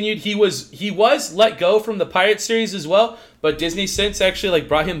has continued. He was let go from the Pirates series as well, but Disney since actually, like,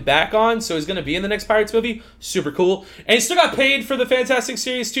 brought him back on, so he's going to be in the next Pirates movie. Super cool. And he still got paid for the Fantastic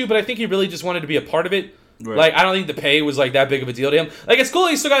series, too, but I think he really just wanted to be a part of it. Right. Like, I don't think the pay was, like, that big of a deal to him. Like, it's cool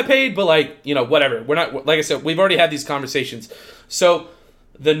he still got paid, but, like, you know, whatever. We're not, like I said, we've already had these conversations. So,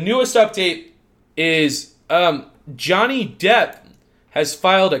 the newest update is Johnny Depp has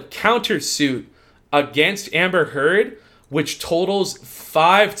filed a countersuit against Amber Heard, which totals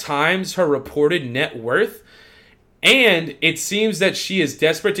 5 times her reported net worth. And it seems that she is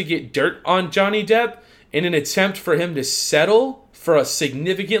desperate to get dirt on Johnny Depp in an attempt for him to settle for a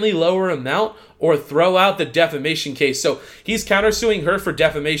significantly lower amount or throw out the defamation case. So he's countersuing her for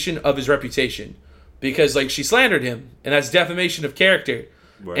defamation of his reputation because, like, she slandered him, and that's defamation of character.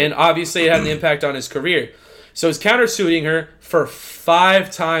 Right. And obviously it had an impact on his career. So he's countersuing her for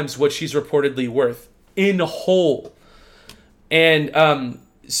 5 times what she's reportedly worth in whole. And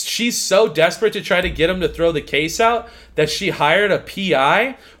she's so desperate to try to get him to throw the case out that she hired a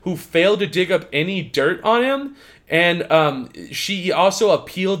PI who failed to dig up any dirt on him. And she also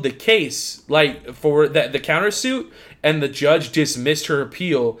appealed the case, like, for the countersuit, and the judge dismissed her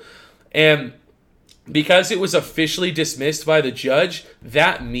appeal. And because it was officially dismissed by the judge,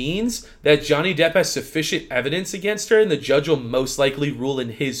 that means that Johnny Depp has sufficient evidence against her, and the judge will most likely rule in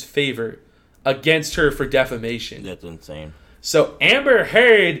his favor against her for defamation. That's insane. So Amber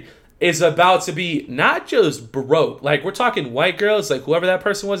Heard is about to be not just broke. Like, we're talking white girls, like whoever that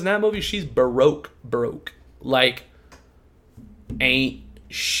person was in that movie, she's broke. Like, ain't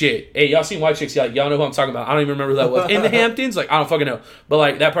shit. Hey, y'all seen White Chicks? Y'all know who I'm talking about. I don't even remember who that was. In the Hamptons? Like, I don't fucking know. But,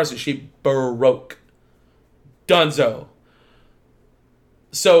 like, that person, she broke. Dunzo.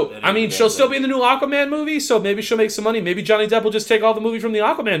 So, I mean, she'll still be in the new Aquaman movie, so maybe she'll make some money. Maybe Johnny Depp will just take all the movie from the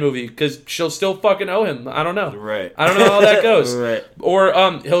Aquaman movie, because she'll still fucking owe him. I don't know. Right. I don't know how that goes. Right. Or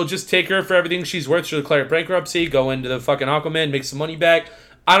he'll just take her for everything she's worth. She'll declare bankruptcy, go into the fucking Aquaman, make some money back.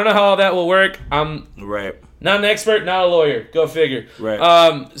 I don't know how all that will work. I'm not an expert, not a lawyer. Go figure.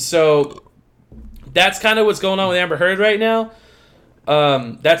 Right. So that's kind of what's going on with Amber Heard right now.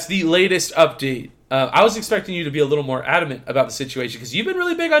 That's the latest update. I was expecting you to be a little more adamant about the situation because you've been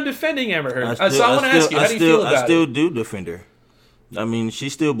really big on defending Amber Heard. So I want to ask you, how do you feel about it? I still do defend her. I mean,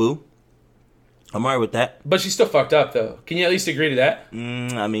 she's still boo. I'm alright with that. But she's still fucked up, though. Can you at least agree to that?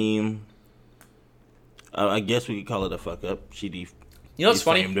 I mean, I guess we could call it a fuck up. You know what's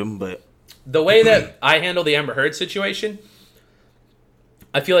funny? Him, but the way that I handle the Amber Heard situation,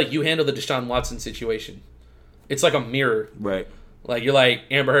 I feel like you handle the Deshaun Watson situation. It's like a mirror. Right. Like, you're like,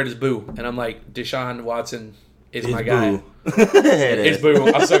 Amber Heard is boo. And I'm like, Deshaun Watson is my guy. It's boo.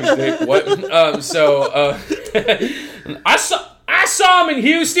 I'll suck his dick. What? I saw him in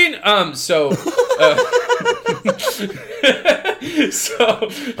Houston. Oh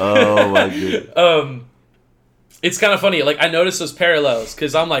my god. It's kind of funny. Like, I noticed those parallels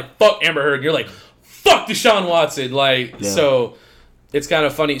because I'm like, fuck Amber Heard. You're like, fuck Deshaun Watson. Like, yeah. So it's kind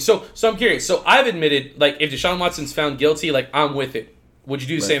of funny. So I'm curious. So I've admitted, like, if Deshaun Watson's found guilty, like, I'm with it. Would you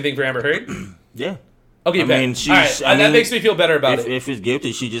do the same thing for Amber Heard? Yeah. Okay, that makes me feel better about it. If it's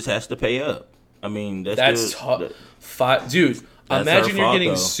guilty, she just has to pay up. I mean, that's tough. Dude, imagine you're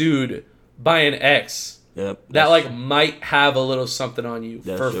getting sued by an ex that like might have a little something on you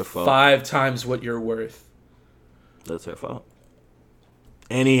for 5 times what you're worth. That's her fault.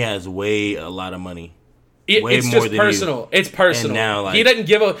 And he has a lot of money. It's just personal. It's personal. And now, like, he doesn't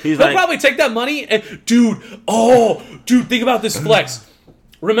give a... He'll probably take that money and... Dude, think about this flex.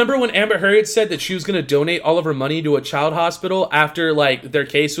 Remember when Amber Heard said that she was going to donate all of her money to a child hospital after, like, their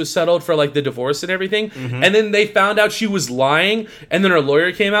case was settled for, like, the divorce and everything? Mm-hmm. And then they found out she was lying, and then her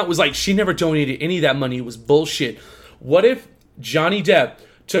lawyer came out, was like, she never donated any of that money. It was bullshit. What if Johnny Depp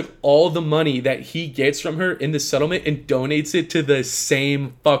took all the money that he gets from her in the settlement and donates it to the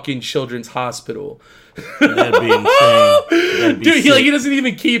same fucking children's hospital? That'd be insane. Dude, he doesn't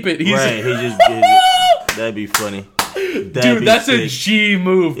even keep it. He's right, he just gives it. That'd be funny. Dude, that's sick. A G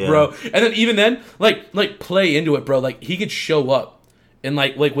move, bro. And then even then, like play into it, bro. Like, he could show up and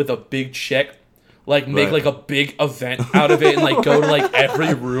like with a big check, like make like a big event out of it and like go to like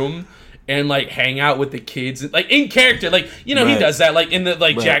every room and like hang out with the kids, like in character. Like, you know, he does that like in the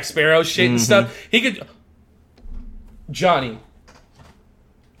like Jack Sparrow shit and stuff. He could. Johnny,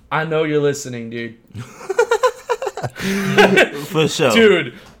 I know you're listening, dude. For sure,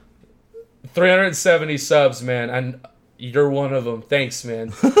 dude. 370 subs, man, and you're one of them. Thanks,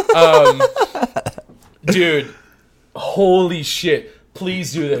 man. Dude, holy shit.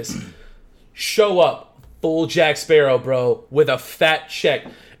 Please do this. Show up full Jack Sparrow, bro, with a fat check.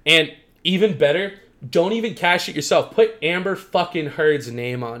 And even better, don't even cash it yourself. Put Amber fucking Heard's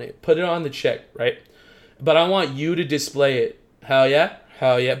name on it. Put it on the check, right? But I want you to display it. Hell yeah.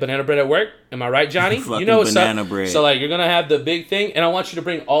 Hell yeah. Banana bread at work. Am I right, Johnny? You know what's up. Bread. So, like, you're going to have the big thing, and I want you to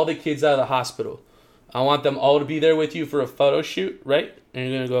bring all the kids out of the hospital. I want them all to be there with you for a photo shoot, right? And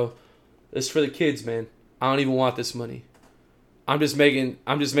you're going to go, this is for the kids, man. I don't even want this money. I'm just making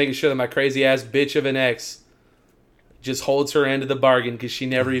sure that my crazy ass bitch of an ex just holds her end of the bargain because she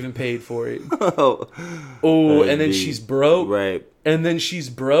never even paid for it. Oh, and then she's broke. Right. And then she's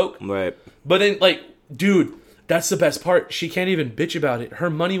broke. Right. But then, like, dude, that's the best part. She can't even bitch about it. Her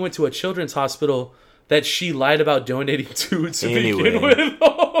money went to a children's hospital that she lied about donating to begin with.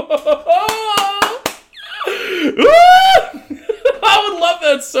 I would love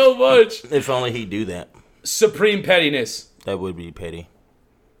that so much. If only he'd do that. Supreme pettiness. That would be petty.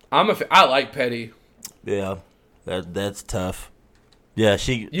 I like petty. Yeah, that's tough. Yeah,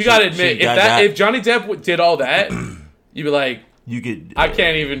 You gotta admit, if Johnny Depp did all that, you'd be like, I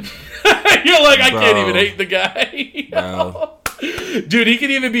can't even. You're like, I can't even hate the guy. Dude, he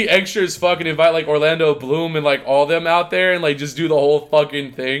could even be extra as fuck and invite like Orlando Bloom and like all them out there and like just do the whole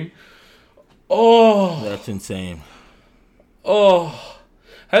fucking thing. Oh, that's insane. Oh,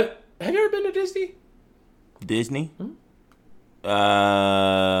 have you ever been to Disney? Disney?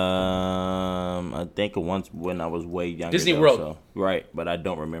 I think once when I was way younger. Disney World, so, right? But I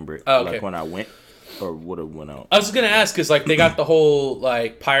don't remember it. Oh, okay. Like when I went. Or would have went out. I was gonna ask because like they got the whole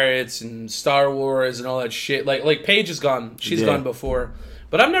like Pirates and Star Wars and all that shit. Like Paige is gone. She's gone before,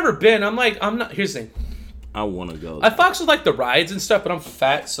 but I've never been. I'm not. Here's the thing. I want to go. I fucks with like the rides and stuff, but I'm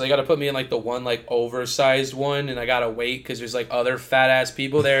fat, so they got to put me in like the one like oversized one, and I gotta wait because there's like other fat ass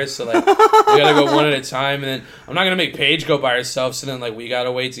people there. So like we gotta go one at a time, and then I'm not gonna make Paige go by herself. So then like we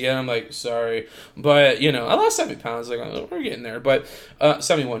gotta wait together. I'm like sorry, but you know I lost 70 pounds. Like we're getting there, but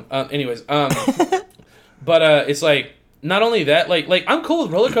 71. Anyways, but it's like not only that, like I'm cool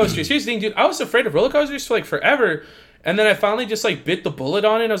with roller coasters. Here's the thing, dude. I was afraid of roller coasters for like forever. And then I finally just, like, bit the bullet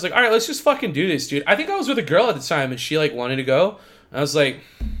on it. I was like, all right, let's just fucking do this, dude. I think I was with a girl at the time, and she, like, wanted to go. And I was like,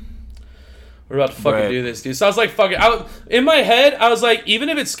 we're about to fucking do this, dude. So I was like, fuck it. In my head, I was like, even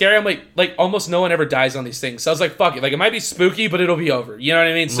if it's scary, I'm like almost no one ever dies on these things. So I was like, fuck it. Like, it might be spooky, but it'll be over. You know what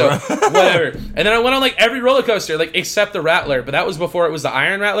I mean? So whatever. And then I went on like every roller coaster, like except the Rattler. But that was before it was the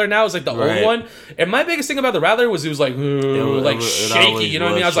Iron Rattler. Now it's like the old one. And my biggest thing about the Rattler was it was like, shaky. You know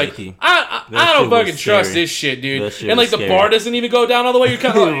what I mean? I was like, I don't fucking trust this shit, dude. And like the bar doesn't even go down all the way. You're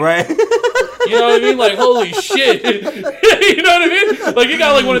kind of like, right. You know what I mean? Like, holy shit. You know what I mean? Like, you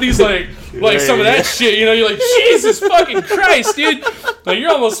got like one of these like some of that shit, you know? You're like, Jesus fucking Christ, dude. Like,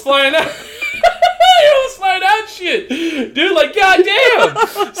 you're almost flying out. You're almost flying out shit. Dude, like, goddamn.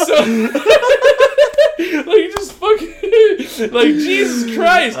 So, like, just fucking, like, Jesus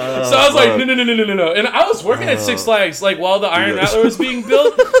Christ. So I was like, no. And I was working at Six Flags, like, while the Iron Rattler was being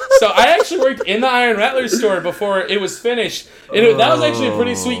built. So I actually worked in the Iron Rattler store before it was finished. And that was actually a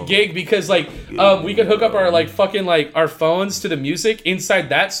pretty sweet gig because, like, we could hook up our, like, fucking, like, our phones to the music inside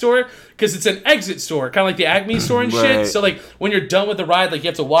that store because it's an exit store, kind of like the Acme store and shit. So, like, when you're done with the ride, like, you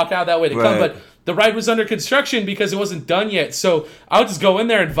have to walk out that way to come. But the ride was under construction because it wasn't done yet. So I would just go in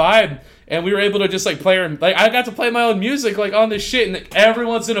there and vibe. And we were able to just, like, play like, I got to play my own music, like, on this shit. And every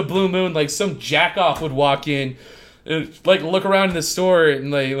once in a blue moon, like, some jack-off would walk in and, like, look around in the store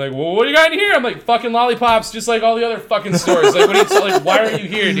and, like, well, what do you got in here? I'm like, fucking lollipops, just like all the other fucking stores. Like, like, why are you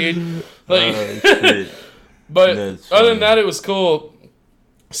here, dude? Like, but other than that, it was cool.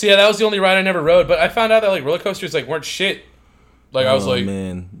 So, yeah, that was the only ride I never rode. But I found out that, like, roller coasters, like, weren't shit. Like, I was like...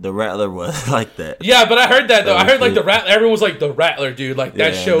 man, the Rattler was like that. Yeah, but I heard that, though. I heard, like, the Rattler... Everyone was like, the Rattler, dude. Like,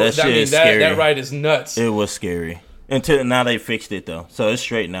 that show... That ride is nuts. It was scary. Until now they fixed it, though. So it's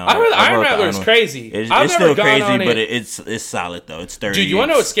straight now. I heard the Iron Rattler is crazy. It's still crazy, but it's solid, though. It's 30 Dude, you want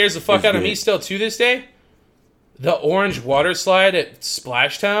to know what scares the fuck out of me still to this day? The orange water slide at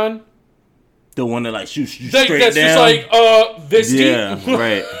Splashtown. The one that, like, shoots you straight that's down. That's just like, this deep. Yeah,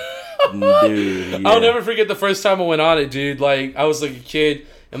 right. Dude, yeah. I'll never forget the first time I went on it, dude. Like, I was like a kid,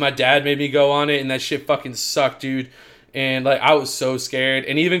 and my dad made me go on it, and that shit fucking sucked, dude. And, like, I was so scared.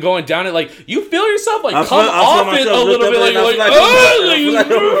 And even going down it, like, you feel yourself, like, come off it a little bit.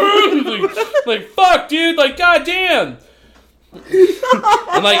 Like, fuck, dude. Like, goddamn.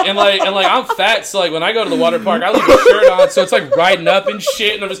 and I'm fat, so, like, when I go to the water park, I leave a shirt on, so it's, like, riding up and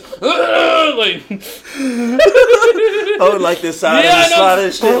shit, and I'm just, like... oh, like the side of the slide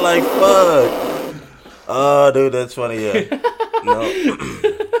and shit, like, fuck. Oh, dude, that's funny, yeah. No.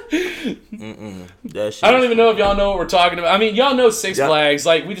 That shit I don't even know if y'all know what we're talking about. I mean, y'all know Six Flags.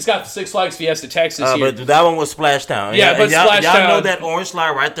 Like, we just got Six Flags Fiesta Texas here. But that one was Splashtown. Yeah, but Splashtown. Y'all know that orange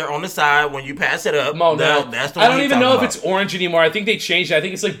slide right there on the side when you pass it up. No. That's the I one don't even know if it's orange anymore. I think they changed it. I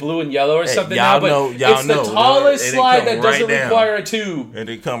think it's like blue and yellow or something now. But it's the tallest slide that doesn't require a tube. And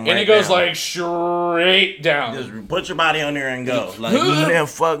it comes and it goes like straight down. Just put your body on there and go. Like, man,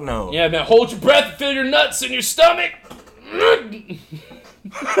 fuck no. Yeah, man, hold your breath and feel your nuts in your stomach.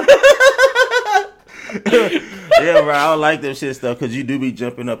 Yeah, bro, I don't like them shit stuff because you do be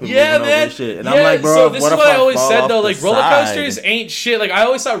jumping up and moving over shit. And I'm like, bro, so this what is if what I always said though. Like, roller side? coasters ain't shit. Like, I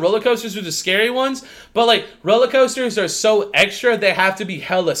always thought roller coasters were the scary ones, but like roller coasters are so extra they have to be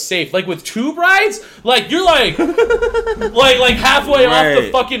hella safe. Like with tube rides, like you're like like halfway off the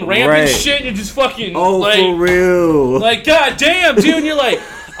fucking ramp and shit, and you're just fucking like, for real. Like, goddamn, dude, and you're like,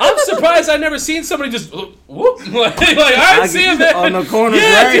 I'm surprised I've never seen somebody just whoop like I didn't see him on the corners,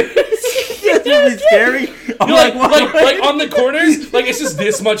 right? That'd be scary. You're like on the corners, like it's just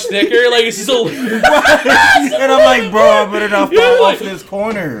this much thicker, like it's just a. And I'm like, bro, I better not fall off this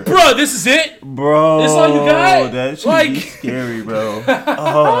corner, bro. This is it, bro. This is all you got. That shit be scary, bro.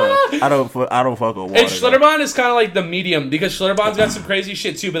 I don't fuck with water. And Schlitterbahn is kind of like the medium because Schlitterbahn's got some crazy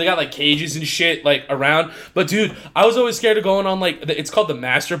shit too, but they got like cages and shit like around. But dude, I was always scared of going on like it's called the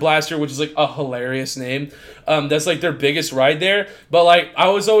Master Blaster, which is like a hilarious name. That's like their biggest ride there. But like I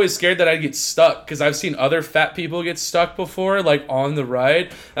was always scared that I'd get stuck because I've seen other fat people get stuck before, like on the ride.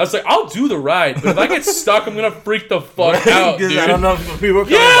 And I was like, I'll do the ride, but if I get stuck, I'm gonna freak the fuck out, dude. I don't know if people are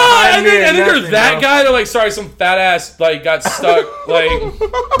coming behind me. And then there's that guy. They're like, sorry, some fat ass like got stuck. Like,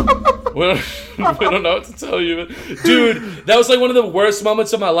 we don't know what to tell you, dude. That was like one of the worst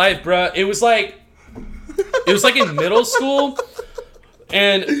moments of my life, bruh. It was like in middle school.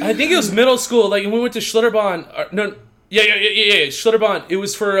 And I think it was middle school, like, and we went to Schlitterbahn. Yeah, Schlitterbahn. It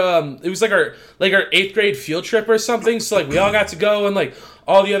was for it was like our 8th grade field trip or something. So like we all got to go, and like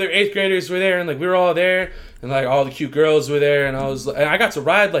all the other 8th graders were there, and like we were all there, and like all the cute girls were there, and I got to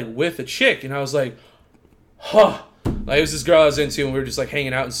ride like with a chick, and I was like, huh. Like it was this girl I was into, and we were just like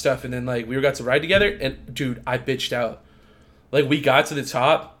hanging out and stuff, and then like we got to ride together, and dude, I bitched out. Like we got to the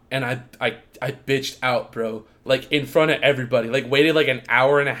top. and I bitched out, bro. Like, in front of everybody. Like, waited like an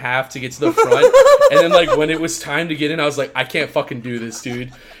hour and a half to get to the front. And then, like, when it was time to get in, I was like, I can't fucking do this,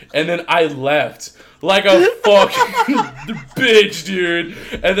 dude. And then I left. Like a fucking bitch, dude.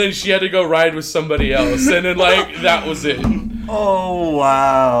 And then she had to go ride with somebody else. And then, like, that was it. Oh,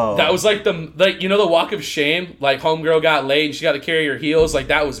 wow. That was like you know the walk of shame? Like, homegirl got late and she got to carry her heels. Like,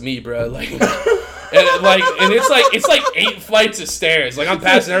 that was me, bro. Like... And it's like 8 flights of stairs. Like, I'm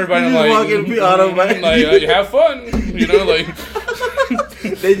passing everybody. I'm like, have fun, you know, like.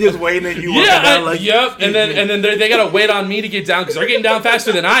 They just waiting at you. Yeah, down, like, yep. And then they gotta wait on me to get down because they're getting down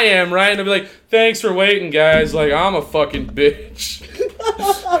faster than I am, right? And they'll be like, "Thanks for waiting, guys." Like, I'm a fucking bitch.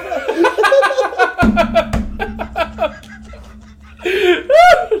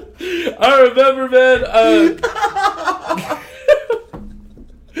 I remember, man.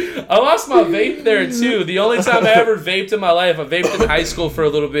 I lost my vape there too. The only time I ever vaped in my life, I vaped in high school for a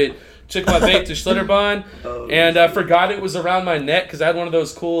little bit. Took my vape to Schlitterbahn, and I forgot it was around my neck because I had one of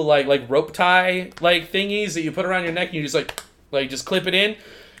those cool like rope tie like thingies that you put around your neck and you just like just clip it in.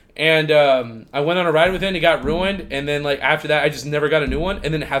 And I went on a ride with it and it got ruined. And then like after that, I just never got a new one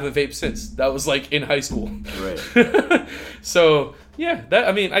and then haven't vaped since. That was like in high school. Right. So yeah,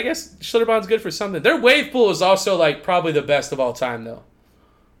 I guess Schlitterbahn's good for something. Their wave pool is also like probably the best of all time though.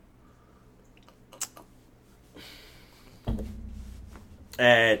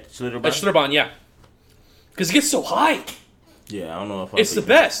 At Schlitterbahn? At Schlitterbahn, yeah. Because it gets so high. Yeah, I don't know if it's the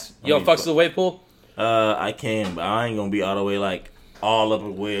best. You don't fucks with the wave pool? I can, but I ain't gonna be all the way like all up the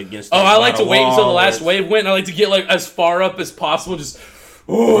way against. I like to wait until the last wave went. And I like to get like as far up as possible. Just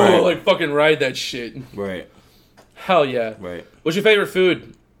like fucking ride that shit. Right. Hell yeah. Right. What's your favorite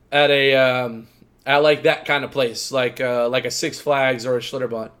food at a at like that kind of place, like a Six Flags or a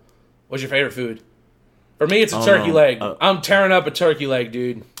Schlitterbahn? What's your favorite food? For me, it's a turkey leg. I'm tearing up a turkey leg,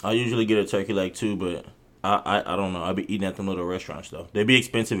 dude. I usually get a turkey leg too, but I don't know. I be eating at them little restaurants though. They be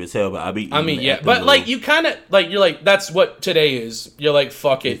expensive as hell, but I be eating. I mean, yeah, but like you kind of like you're like that's what today is. You're like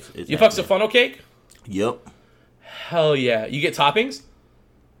fuck it. You fucks a funnel cake? Yep. Hell yeah. You get toppings?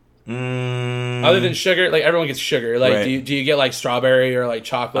 Other than sugar, like everyone gets sugar. Like right. do you get like strawberry or like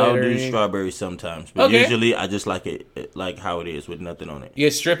chocolate? I'll or do anything? strawberry sometimes, but usually I just like it like how it is with nothing on it. You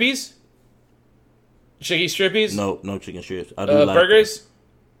get strippies? Chicken strippies? No chicken strips. I do burgers?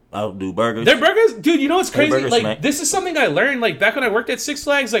 I'll do burgers. They're burgers? Dude, you know what's crazy? Like, smack. this is something I learned, like, back when I worked at Six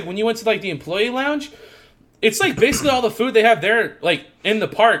Flags, like, when you went to, like, the employee lounge, it's, like, basically all the food they have there, like, in the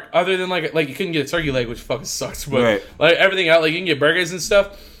park, other than, like you couldn't get a turkey leg, which fucking sucks, but, right. like, everything else, like, you can get burgers and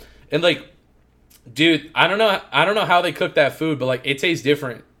stuff, and, like, dude, I don't know how they cook that food, but, like, it tastes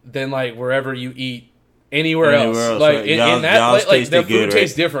different than, like, wherever you eat anywhere else. Like, right. in that, like, the food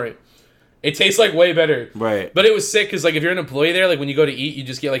tastes different. It tastes like way better. Right. But it was sick because, like, if you're an employee there, like, when you go to eat, you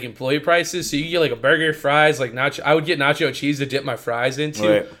just get, like, employee prices. So you get, like, a burger, fries, like, nacho. I would get nacho cheese to dip my fries into.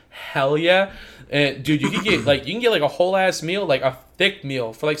 Right. Hell yeah. And, dude, you can get, like, a whole-ass meal, like, a thick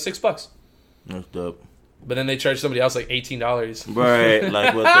meal for, like, $6. That's dope. But then they charge somebody else, like, $18. Right.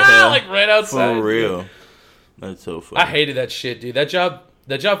 Like, what the hell? Like, right outside. For real. Dude. That's so funny. I hated that shit, dude. That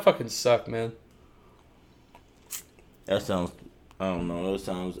job fucking sucked, man. That sounds... I don't know. That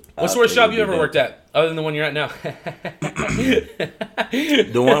sounds... What's the worst job you ever worked at, other than the one you're at now?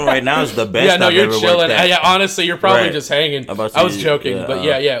 The one right now is the best. Yeah, no, I've you're ever chilling. worked at. Yeah, honestly, you're probably right. just hanging. I was joking, yeah, but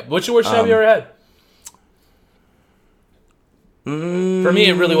yeah. What's the worst job you ever had? For me,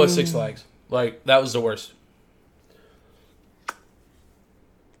 it really was Six Flags. Like, that was the worst.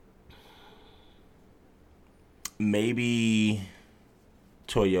 Maybe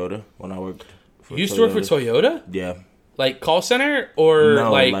Toyota when I worked for You used to work for Toyota? Yeah. Like call center or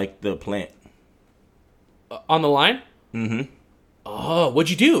no, like the plant. On the line? Mm-hmm. Oh, what'd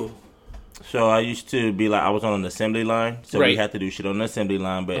you do? So I used to be like I was on an assembly line, so we had to do shit on the assembly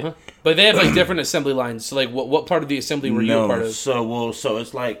line, but But they have like different assembly lines. So like what part of the assembly were you a part of? So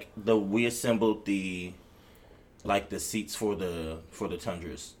it's like we assembled the seats for the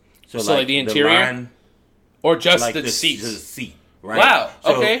Tundras. So like the interior? Or just like the seats? The seat. Right? Wow.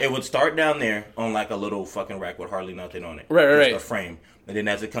 So okay. It would start down there on like a little fucking rack with hardly nothing on it. Right. Just a frame. And then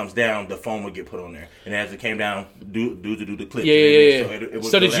as it comes down, the foam would get put on there. And as it came down, do the clips. Yeah.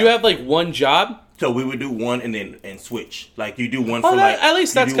 So did you have like one job? So we would do one and switch. Like you do one for at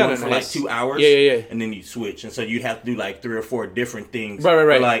least that's kind of nice. For like 2 hours. Yeah. And then you switch. And so you'd have to do like 3 or 4 different things.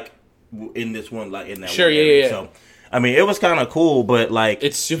 Right. Like in this one, like in that sure, one area. Yeah. So I mean, it was kind of cool, but like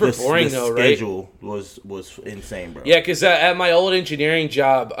it's super boring though, right? The schedule was insane, bro. Yeah, because at my old engineering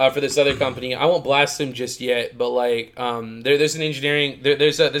job for this other company, I won't blast them just yet, but like there's an engineering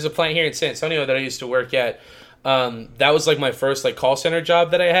there's a plant here in San Antonio that I used to work at. That was like my first like call center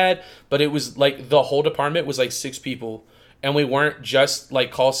job that I had, but it was like the whole department was like 6 people, and we weren't just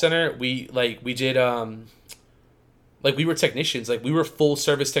like call center. We did like we were technicians, like we were full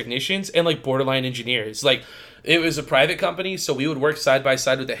service technicians and like borderline engineers. Like it was a private company, so we would work side by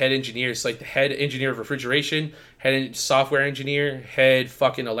side with the head engineers, like the head engineer of refrigeration, head software engineer, head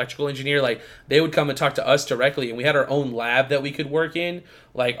fucking electrical engineer. Like they would come and talk to us directly, and we had our own lab that we could work in,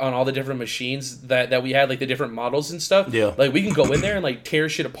 like on all the different machines that we had, like the different models and stuff. Yeah. Like we can go in there and like tear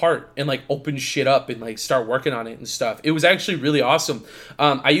shit apart and like open shit up and like start working on it and stuff. It was actually really awesome.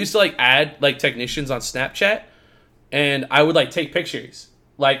 I used to like add like technicians on Snapchat, and I would like take pictures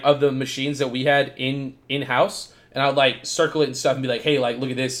like of the machines that we had in house, and I would like circle it and stuff and be like, hey, like look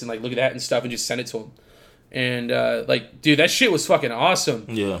at this and like look at that and stuff, and just send it to them. And like, dude, that shit was fucking awesome.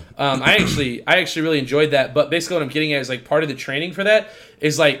 Yeah. I actually really enjoyed that. But basically what I'm getting at is like part of the training for that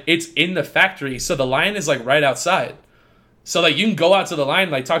is like it's in the factory, so the line is like right outside. So like you can go out to the line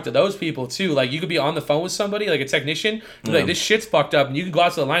and like talk to those people too. Like you could be on the phone with somebody, like a technician, be like, this shit's fucked up, and you can go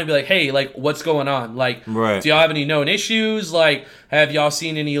out to the line and be like, hey, like what's going on? Like Right. do y'all have any known issues? Like have y'all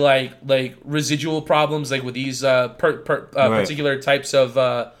seen any like residual problems like with these particular types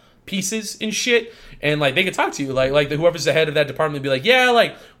of pieces and shit? And like they could talk to you, like whoever's the head of that department would be like, yeah,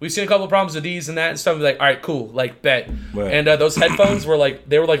 like we've seen a couple of problems with these and that and stuff. And be like, all right, cool, like bet. Right. And those headphones were like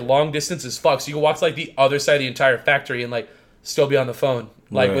long distance as fuck, so you could walk to like the other side of the entire factory and like still be on the phone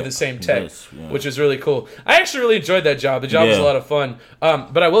like Right. with the same tech, Yes, yeah. which is really cool. I actually really enjoyed that job. The job was a lot of fun.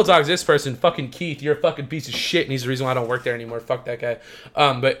 But I will talk to this person, fucking Keith. You're a fucking piece of shit, and he's the reason why I don't work there anymore. Fuck that guy.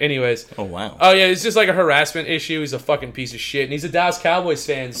 But anyways. Oh wow. Oh yeah, it's just like a harassment issue. He's a fucking piece of shit, and he's a Dallas Cowboys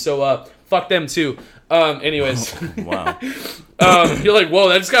fan. So fuck them too. Anyways. Wow. You're like, whoa,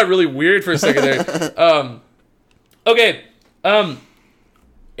 that just got really weird for a second there. Okay.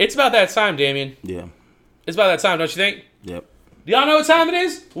 It's about that time, Damien. Yeah. It's about that time, don't you think? Yep. Do y'all know what time it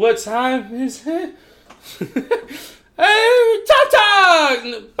is? What time is it? Hey, talk!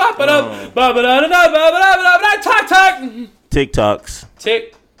 Bop it up. Bop it up. Talk. TikToks.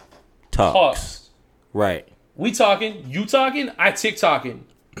 Tick. Talks. Right. We talking. You talking. I tick-tocking.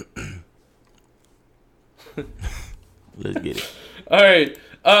 Let's get it. All right.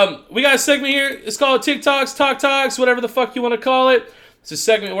 We got a segment here. It's called TikToks, Talk Talks, whatever the fuck you want to call it. It's a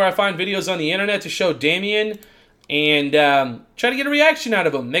segment where I find videos on the internet to show Damien and try to get a reaction out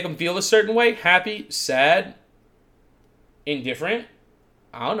of them. Make them feel a certain way. Happy, sad, indifferent.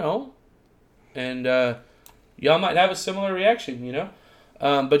 I don't know. And y'all might have a similar reaction, you know?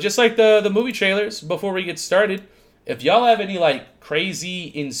 But just like the movie trailers, before we get started, if y'all have any like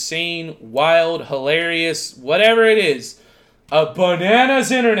crazy, insane, wild, hilarious, whatever it is, a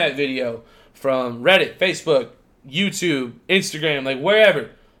bananas internet video from Reddit, Facebook, YouTube, Instagram, like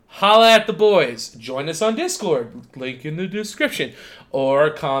wherever, holla at the boys. Join us on Discord, link in the description, or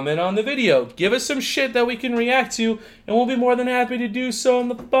comment on the video. Give us some shit that we can react to, and we'll be more than happy to do so in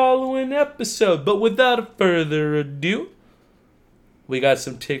the following episode. But without further ado, we got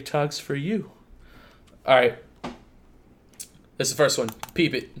some TikToks for you. All right. This is the first one.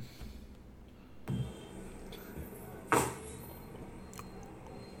 Peep it.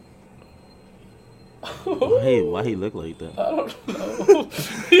 Why he look like that? I don't know.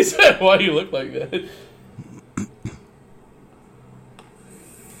 He said, why you look like that?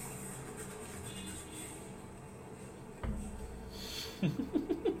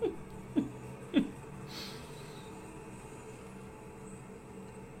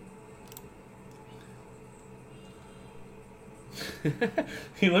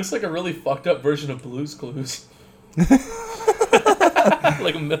 He looks like a really fucked up version of Blue's Clues.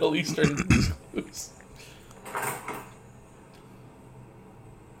 Like a Middle Eastern Blue's Clues.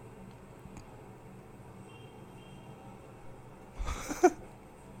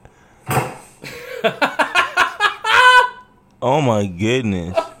 Oh my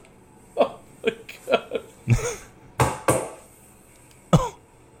goodness. Oh my god.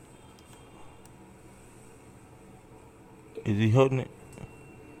 Is he holding it?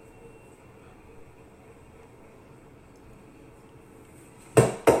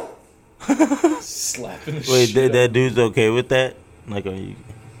 Slapping the Wait, shit that dude's okay with that? Like, are you?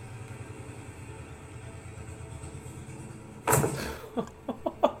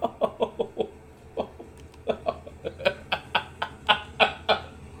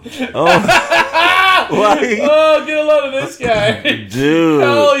 Oh. Why? Oh, get a load of this guy. Dude.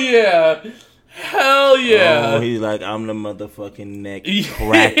 Hell yeah. Hell yeah. Oh, he's like, I'm the motherfucking neck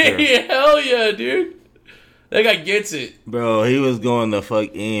cracker. Hell yeah, dude. That guy gets it. Bro, he was going the fuck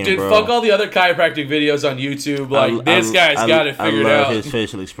in, dude, bro. Fuck all the other chiropractic videos on YouTube. Like, this guy's got it figured out. I love his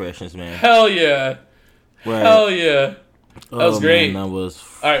facial expressions, man. Hell yeah. Right. Hell yeah. That was great. Man, that was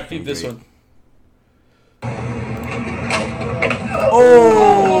all right, peep this one.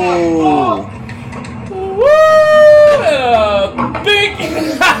 Oh! Big.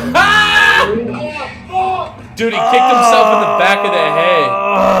 Dude, he kicked himself in the back of the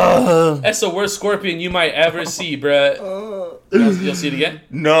head. That's the worst scorpion you might ever see, bruh. You'll see it again?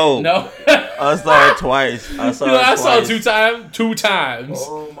 No. I saw it twice. I saw it two times.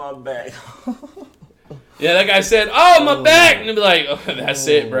 Oh, my back. Yeah, that guy said, "Oh, my back," and he'd be like, "Oh, that's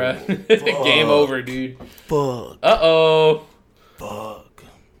it, bruh. Game over, dude." Fuck. Uh-oh. Fuck.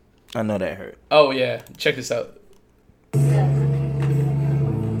 I know that hurt. Oh, yeah. Check this out.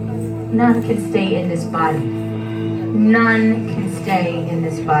 None can stay in this body. None can stay in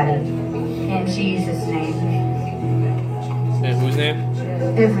this body. In Jesus' name. And whose name?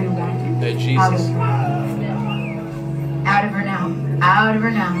 Everyone. Jesus. Out of her now. Out of her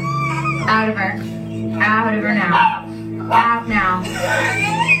now. Out of her. Out of her now. Out now.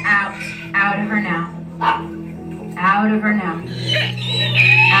 Out. Out of her now. Out of her now.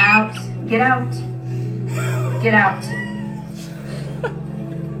 Out. Get out. Get out.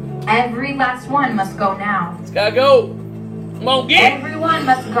 Every last one must go now. It's gotta go. Come on, get. Everyone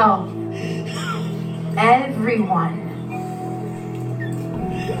must go. Everyone.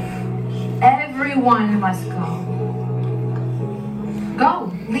 Everyone must go.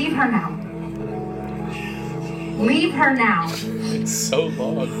 Go. Leave her now. Leave her now. It's so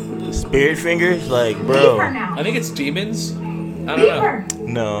long. Spirit fingers? Like, bro. Leave her now. I think it's demons. I don't Leave know. her.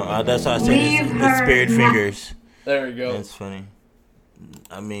 No, that's why I said Leave it's her spirit now. fingers. There we go. That's funny.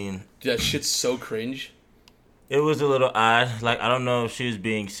 I mean, dude, that shit's so cringe. It was a little odd. Like, I don't know if she was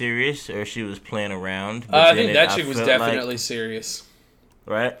being serious or she was playing around. I think that chick was definitely serious.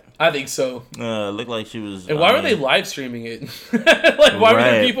 Right? I think so. It looked like she was. And why were they live streaming it? Like, why were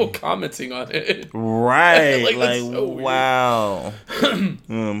there people commenting on it? Right. Like, like so wow.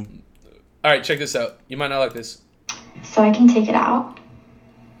 All right, check this out. You might not like this. So I can take it out.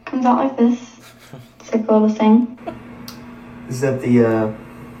 Comes out like this. It's like a little thing. Is that the,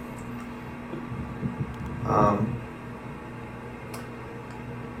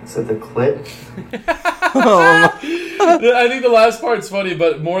 is that the clit? I think the last part's funny,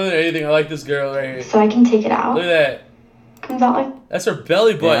 but more than anything, I like this girl right here. So I can take it out. Look at that. Comes out like. That's her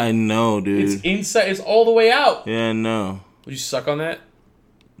belly button. Yeah, I know, dude. It's inside. It's all the way out. Yeah, I know. Would you suck on that?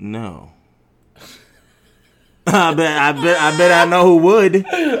 No. I bet I know who would.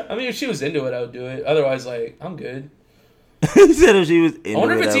 I mean, if she was into it, I would do it. Otherwise, like, I'm good. He said if she was into it, I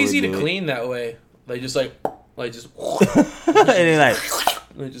wonder if it's easy to do it. clean that way. Like, just. And then like.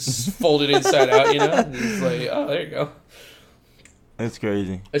 They just fold it inside out, you know? And it's like, oh, there you go. That's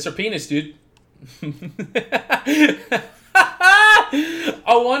crazy. It's her penis, dude. I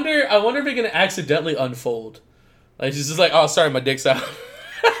wonder if it's gonna accidentally unfold. Like she's just like, oh, sorry, my dick's out.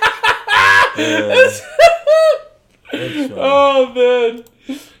 Oh man.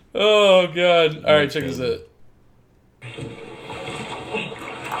 Oh god. All right, check this out.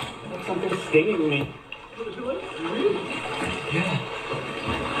 Something's stinging me. Yeah.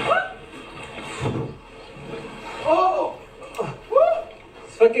 Oh!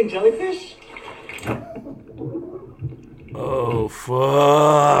 It's fucking jellyfish? Oh,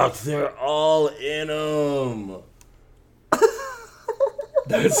 fuck. They're all in them.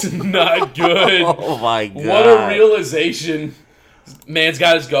 That's not good. Oh, my God. What a realization. Man's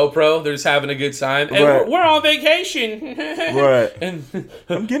got his GoPro. They're just having a good time. And Right. we're on vacation. Right. And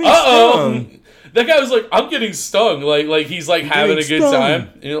I'm getting stung. That guy was like, I'm getting stung. Like he's like having a good stung. time.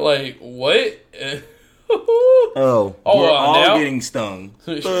 And you're like, what? Oh, we're all getting stung.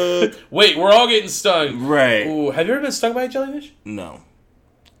 Wait, we're all getting stung. Right. Ooh, have you ever been stung by a jellyfish? No.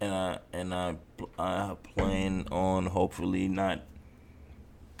 And I plan on hopefully not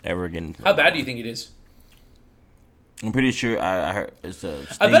ever getting stung. How bad do you think it is? I'm pretty sure I heard it's a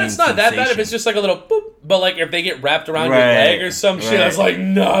I bet it's not that bad if it's just like a little boop. But like if they get wrapped around your leg or some shit, that's like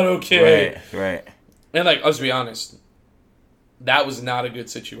not okay. Right. And like, let's be honest, that was not a good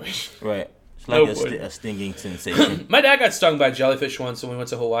situation. Right. It's like a stinging sensation. My dad got stung by a jellyfish once when we went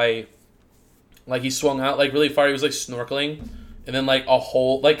to Hawaii. Like he swung out like really far. He was like snorkeling, and then like a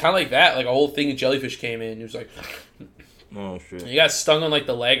whole like kind of like that, like a whole thing of jellyfish came in. He was like, oh shit. He got stung on like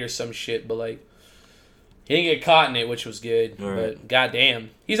the leg or some shit, but like he didn't get caught in it, which was good. Right. But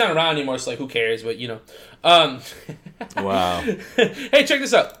goddamn, he's not around anymore. So like, who cares? But you know, wow. Hey, check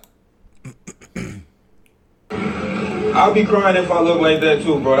this out. I'll be crying if I look like that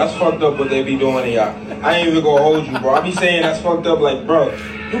too, bro. That's fucked up what they be doing to y'all. I ain't even gonna hold you, bro. I be saying that's fucked up, like, bro.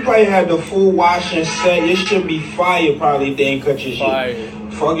 You probably had the full washing set. Your shit be fire, probably. They ain't cut your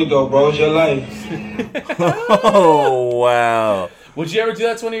shit. Fuck it though, bro. It's your life. Oh wow. Would you ever do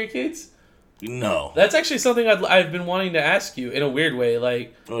that to one of your kids? No. That's actually something I've been wanting to ask you in a weird way,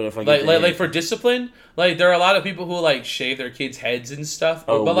 like for discipline. Like there are a lot of people who like shave their kids' heads and stuff,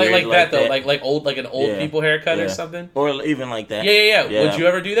 but like that though, like an old people haircut or something, or even like that. Yeah. Would you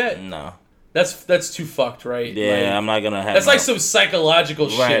ever do that? No. That's too fucked, right? Yeah, like, I'm not gonna have. That's like some psychological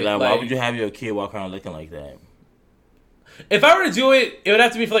shit. Right? Like, why would you have your kid walk around looking like that? If I were to do it, it would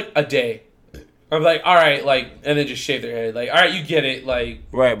have to be for like a day. I'm like, all right, like, and then just shave their head. Like, all right, you get it, like.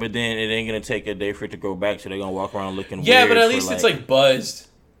 Right, but then it ain't gonna take a day for it to grow back, so they're gonna walk around looking. Yeah, weird but at least it's like buzzed.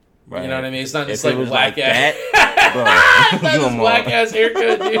 Right. You know what I mean? It's not just if like whack ass. It's not just whack ass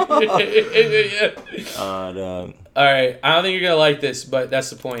haircut, dude. Yeah. All right, I don't think you're gonna like this, but that's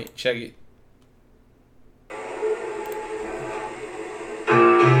the point. Check it.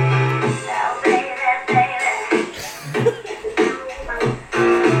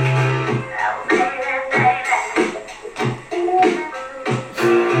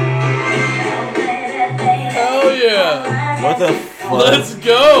 What the fuck? Let's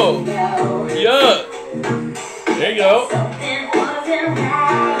go! Yeah! There you go.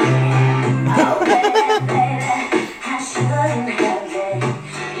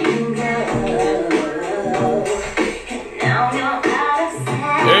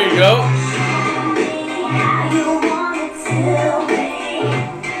 There you go.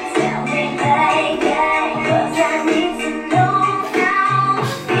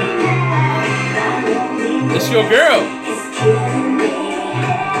 It's your girl.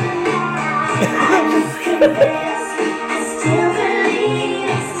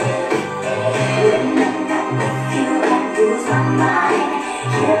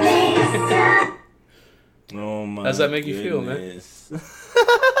 Oh my! How's that make you feel, man?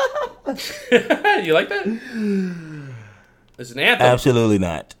 You like that? It's an anthem. Absolutely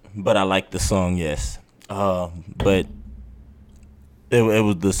not. But I like the song, yes. But it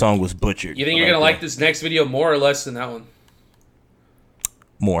was the song was butchered. You think you're gonna like this next video more or less than that one?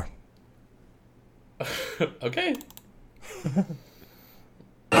 More. Okay.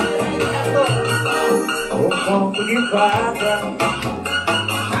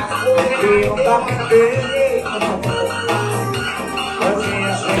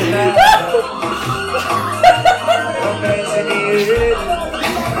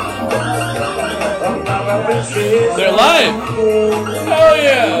 They're live. Oh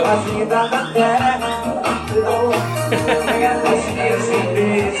yeah.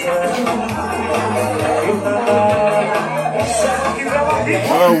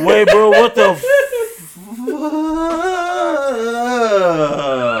 Oh wait, bro, what the bro?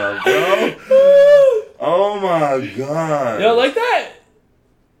 Oh my god. You don't like that?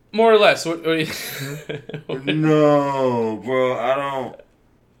 More or less. What No, bro, I don't.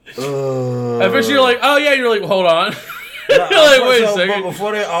 At first you're like, oh yeah, you're like, hold on. You're like, wait a second. But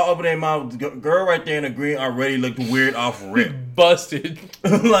before they all open their mouth, girl right there in the green already looked weird off rip. Busted.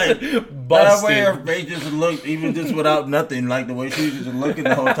 Like, busted. That way her face just looked, even just without nothing, like the way she was just looking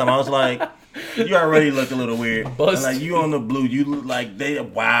the whole time. I was like, you already look a little weird. Busted. And like, you on the blue, you look like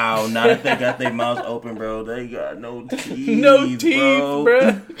wow, now that they got their mouths open, bro, they got no teeth. No teeth,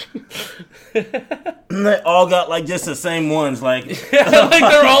 bro. They all got like just the same ones, like yeah, like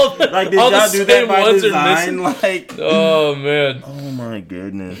they're all like did all y'all the do that same by ones design? are missing. Like, oh man. Oh my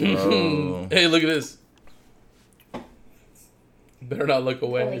goodness, bro. Hey, look at this. Better not look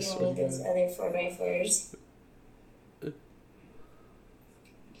away. Probably gonna need those other 4x4s.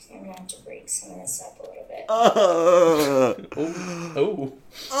 I'm gonna have to break some of this up a little bit.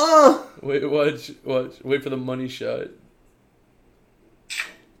 Oh. Wait, watch. Wait for the money shot.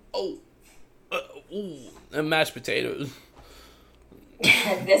 Oh. Ooh. And mashed potatoes.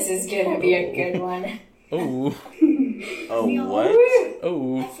 This is gonna be a good one. Oh. Oh, what?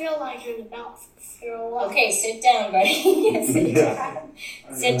 Oh. I feel like you're about to throw up. Okay, sit down, buddy. Sit down.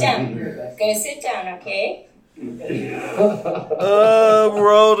 Sit down. Go sit down, okay? Bro,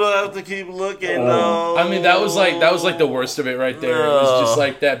 do I have to keep looking though? I mean, that was like the worst of it right there. It was just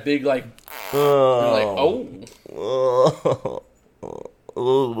like that big like oh.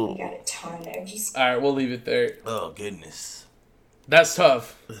 You got a ton there. Just all right, we'll leave it there. Oh goodness, that's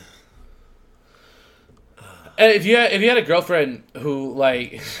tough. And if you had a girlfriend who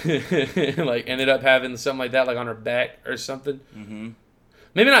like like ended up having something like that like on her back or something,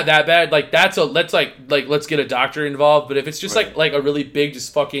 maybe not that bad. Like let's get a doctor involved. But if it's just like a really big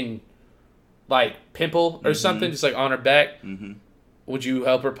just fucking like pimple or something just like on her back, would you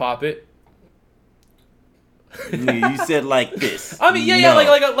help her pop it? You said like this. I mean, yeah,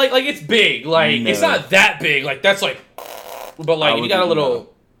 like it's big. Like it's not that big. Like that's like, but like if you got a little.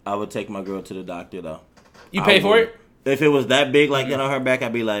 I would take my girl to the doctor though. You pay for it? If it was that big like that on her back,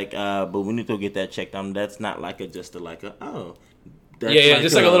 I'd be like, but we need to get that checked out. That's not like That's just like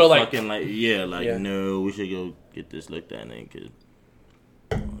a little fucking, no, we should go get this looked at, and cause,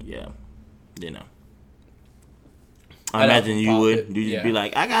 I imagine you would. You just be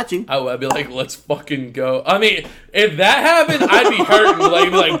like, I got you. I would. I'd be like, let's fucking go. I mean, if that happened, I'd be hurting.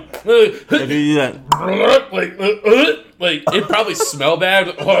 Like it probably smell bad.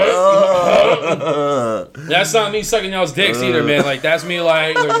 That's not me sucking y'all's dicks either, man. Like that's me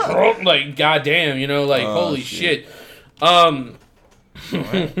like goddamn, holy shit. I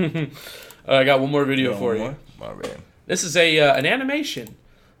got one more video for you. My bad. This is an animation.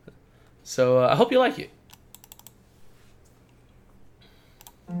 So I hope you like it.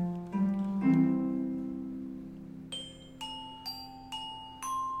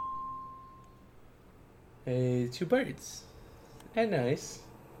 Hey, 2 birds. They're nice.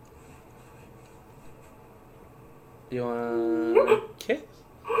 You want a kiss?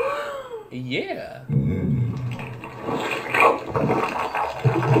 Yeah.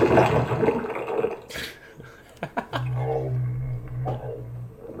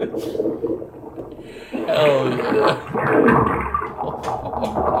 Hell yeah.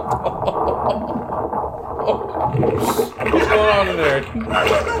 What's going on in there?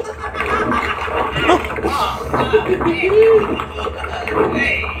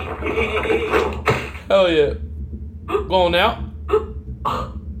 Hell yeah. Going out?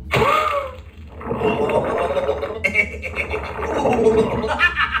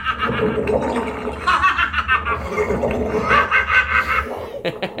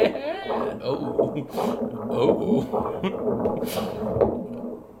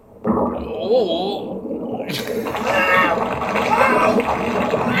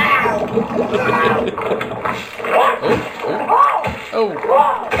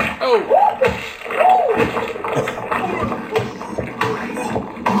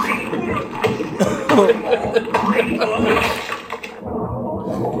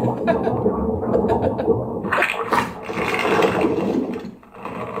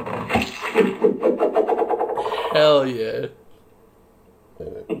 Hell yeah.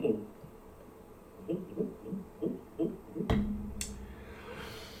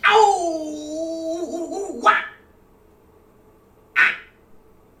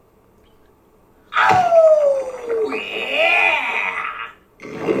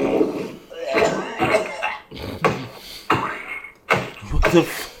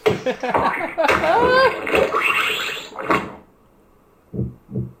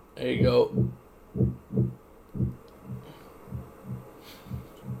 There you go.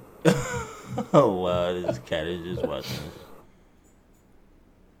 Oh wow, this cat is just watching this.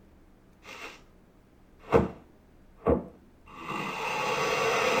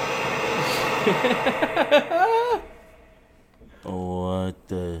 What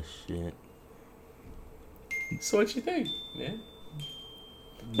the shit? So what you think, man?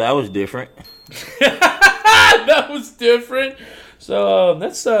 That was different. That was different. So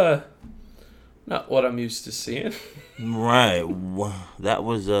that's not what I'm used to seeing. Right. That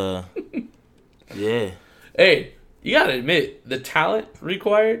was yeah. Hey, you gotta admit the talent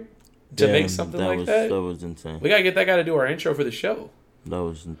required to make something like that. That was insane. We gotta get that guy to do our intro for the show. That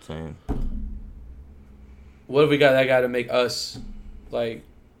was insane. What if we got that guy to make us like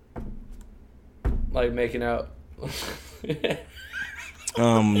making out?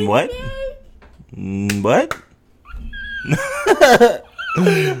 What? What? I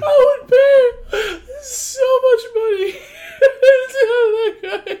would pay so much money to have that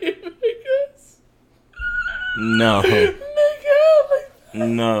guy make us. No. Make out like that.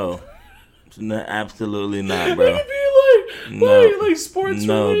 No, absolutely not, bro. It could be like sports.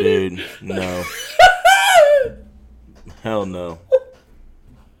 No, related. dude. No. Hell no.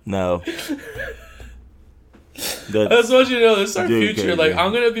 No. I just want you to know this is our future. Crazy. Like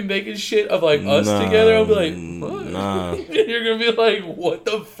I'm gonna be making shit of like us together. I'll be like, what? Nah. You're gonna be like, what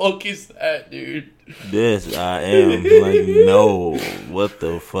the fuck is that, dude? This I am like no. What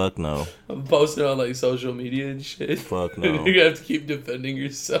the fuck no? I'm posting on like social media and shit. Fuck no. You have to keep defending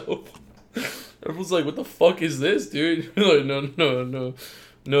yourself. Everyone's like, what the fuck is this, dude? You're like, no.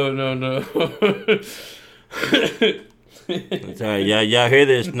 It's alright, y'all hear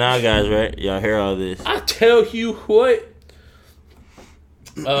this now, guys, right? Y'all hear all this. I tell you what.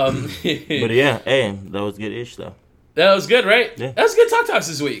 But yeah, hey, that was good-ish though. That was good, right? Yeah. That was good talks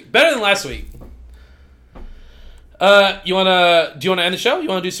this week. Better than last week. Do you wanna end the show? You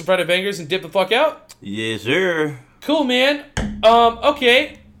wanna do some Friday bangers and dip the fuck out? Yes, sir. Cool, man.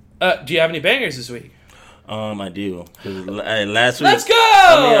 Okay. Do you have any bangers this week? I do. Last week. Let's go.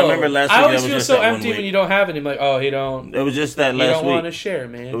 I remember last week. I always that was feel just so that one empty week. when you don't have it. I'm like, oh, he don't. It was just that last week. You don't want to share,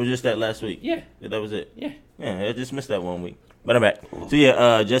 man. It was just that last week. Yeah. That was it. Yeah. Yeah, I just missed that 1 week. But I'm back. So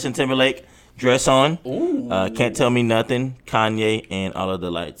yeah, Justin Timberlake, Dress On. Ooh. Can't Tell Me Nothing, Kanye, and All of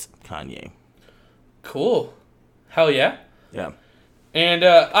the Lights, Kanye. Cool. Hell yeah. Yeah. And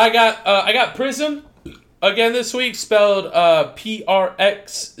I got Prism again this week, spelled PRXZM.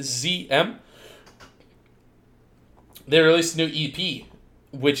 They released a new EP,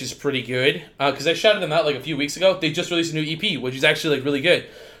 which is pretty good. Because I shouted them out like a few weeks ago. They just released a new EP, which is actually like really good.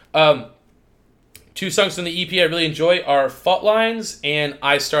 2 songs from the EP I really enjoy are Fault Lines and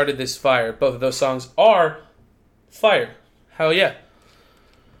I Started This Fire. Both of those songs are fire. Hell yeah.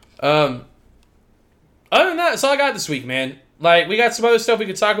 Other than that, that's all I got this week, man. Like, we got some other stuff we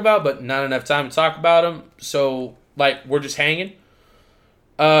could talk about, but not enough time to talk about them. So, like, we're just hanging.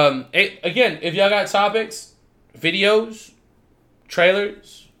 Again, if y'all got topics, videos,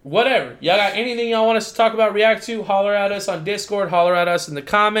 trailers, whatever. Y'all got anything y'all want us to talk about, react to, holler at us on Discord, holler at us in the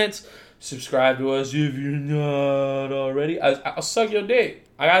comments. Subscribe to us if you're not already. I'll suck your dick.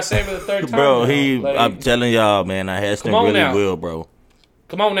 I gotta say it for the third time. Bro, like, I'm telling y'all, man, I Heston really now. will, bro.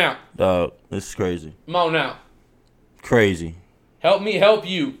 Come on now. Dog, this is crazy. Come on now. Crazy. Help me help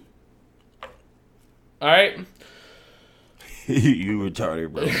you. All right? You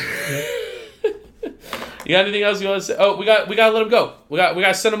retarded, bro. You got anything else you want to say? Oh, we got to let him go. We got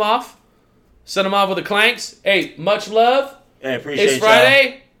to send him off. Send him off with the clanks. Hey, much love. Hey, appreciate It's Friday.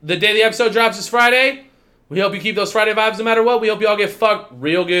 Y'all. The day the episode drops is Friday. We hope you keep those Friday vibes no matter what. We hope y'all get fucked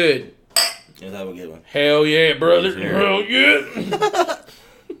real good. Let's have a good one. Hell yeah, brother. Hell yeah.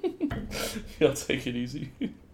 Y'all take it easy.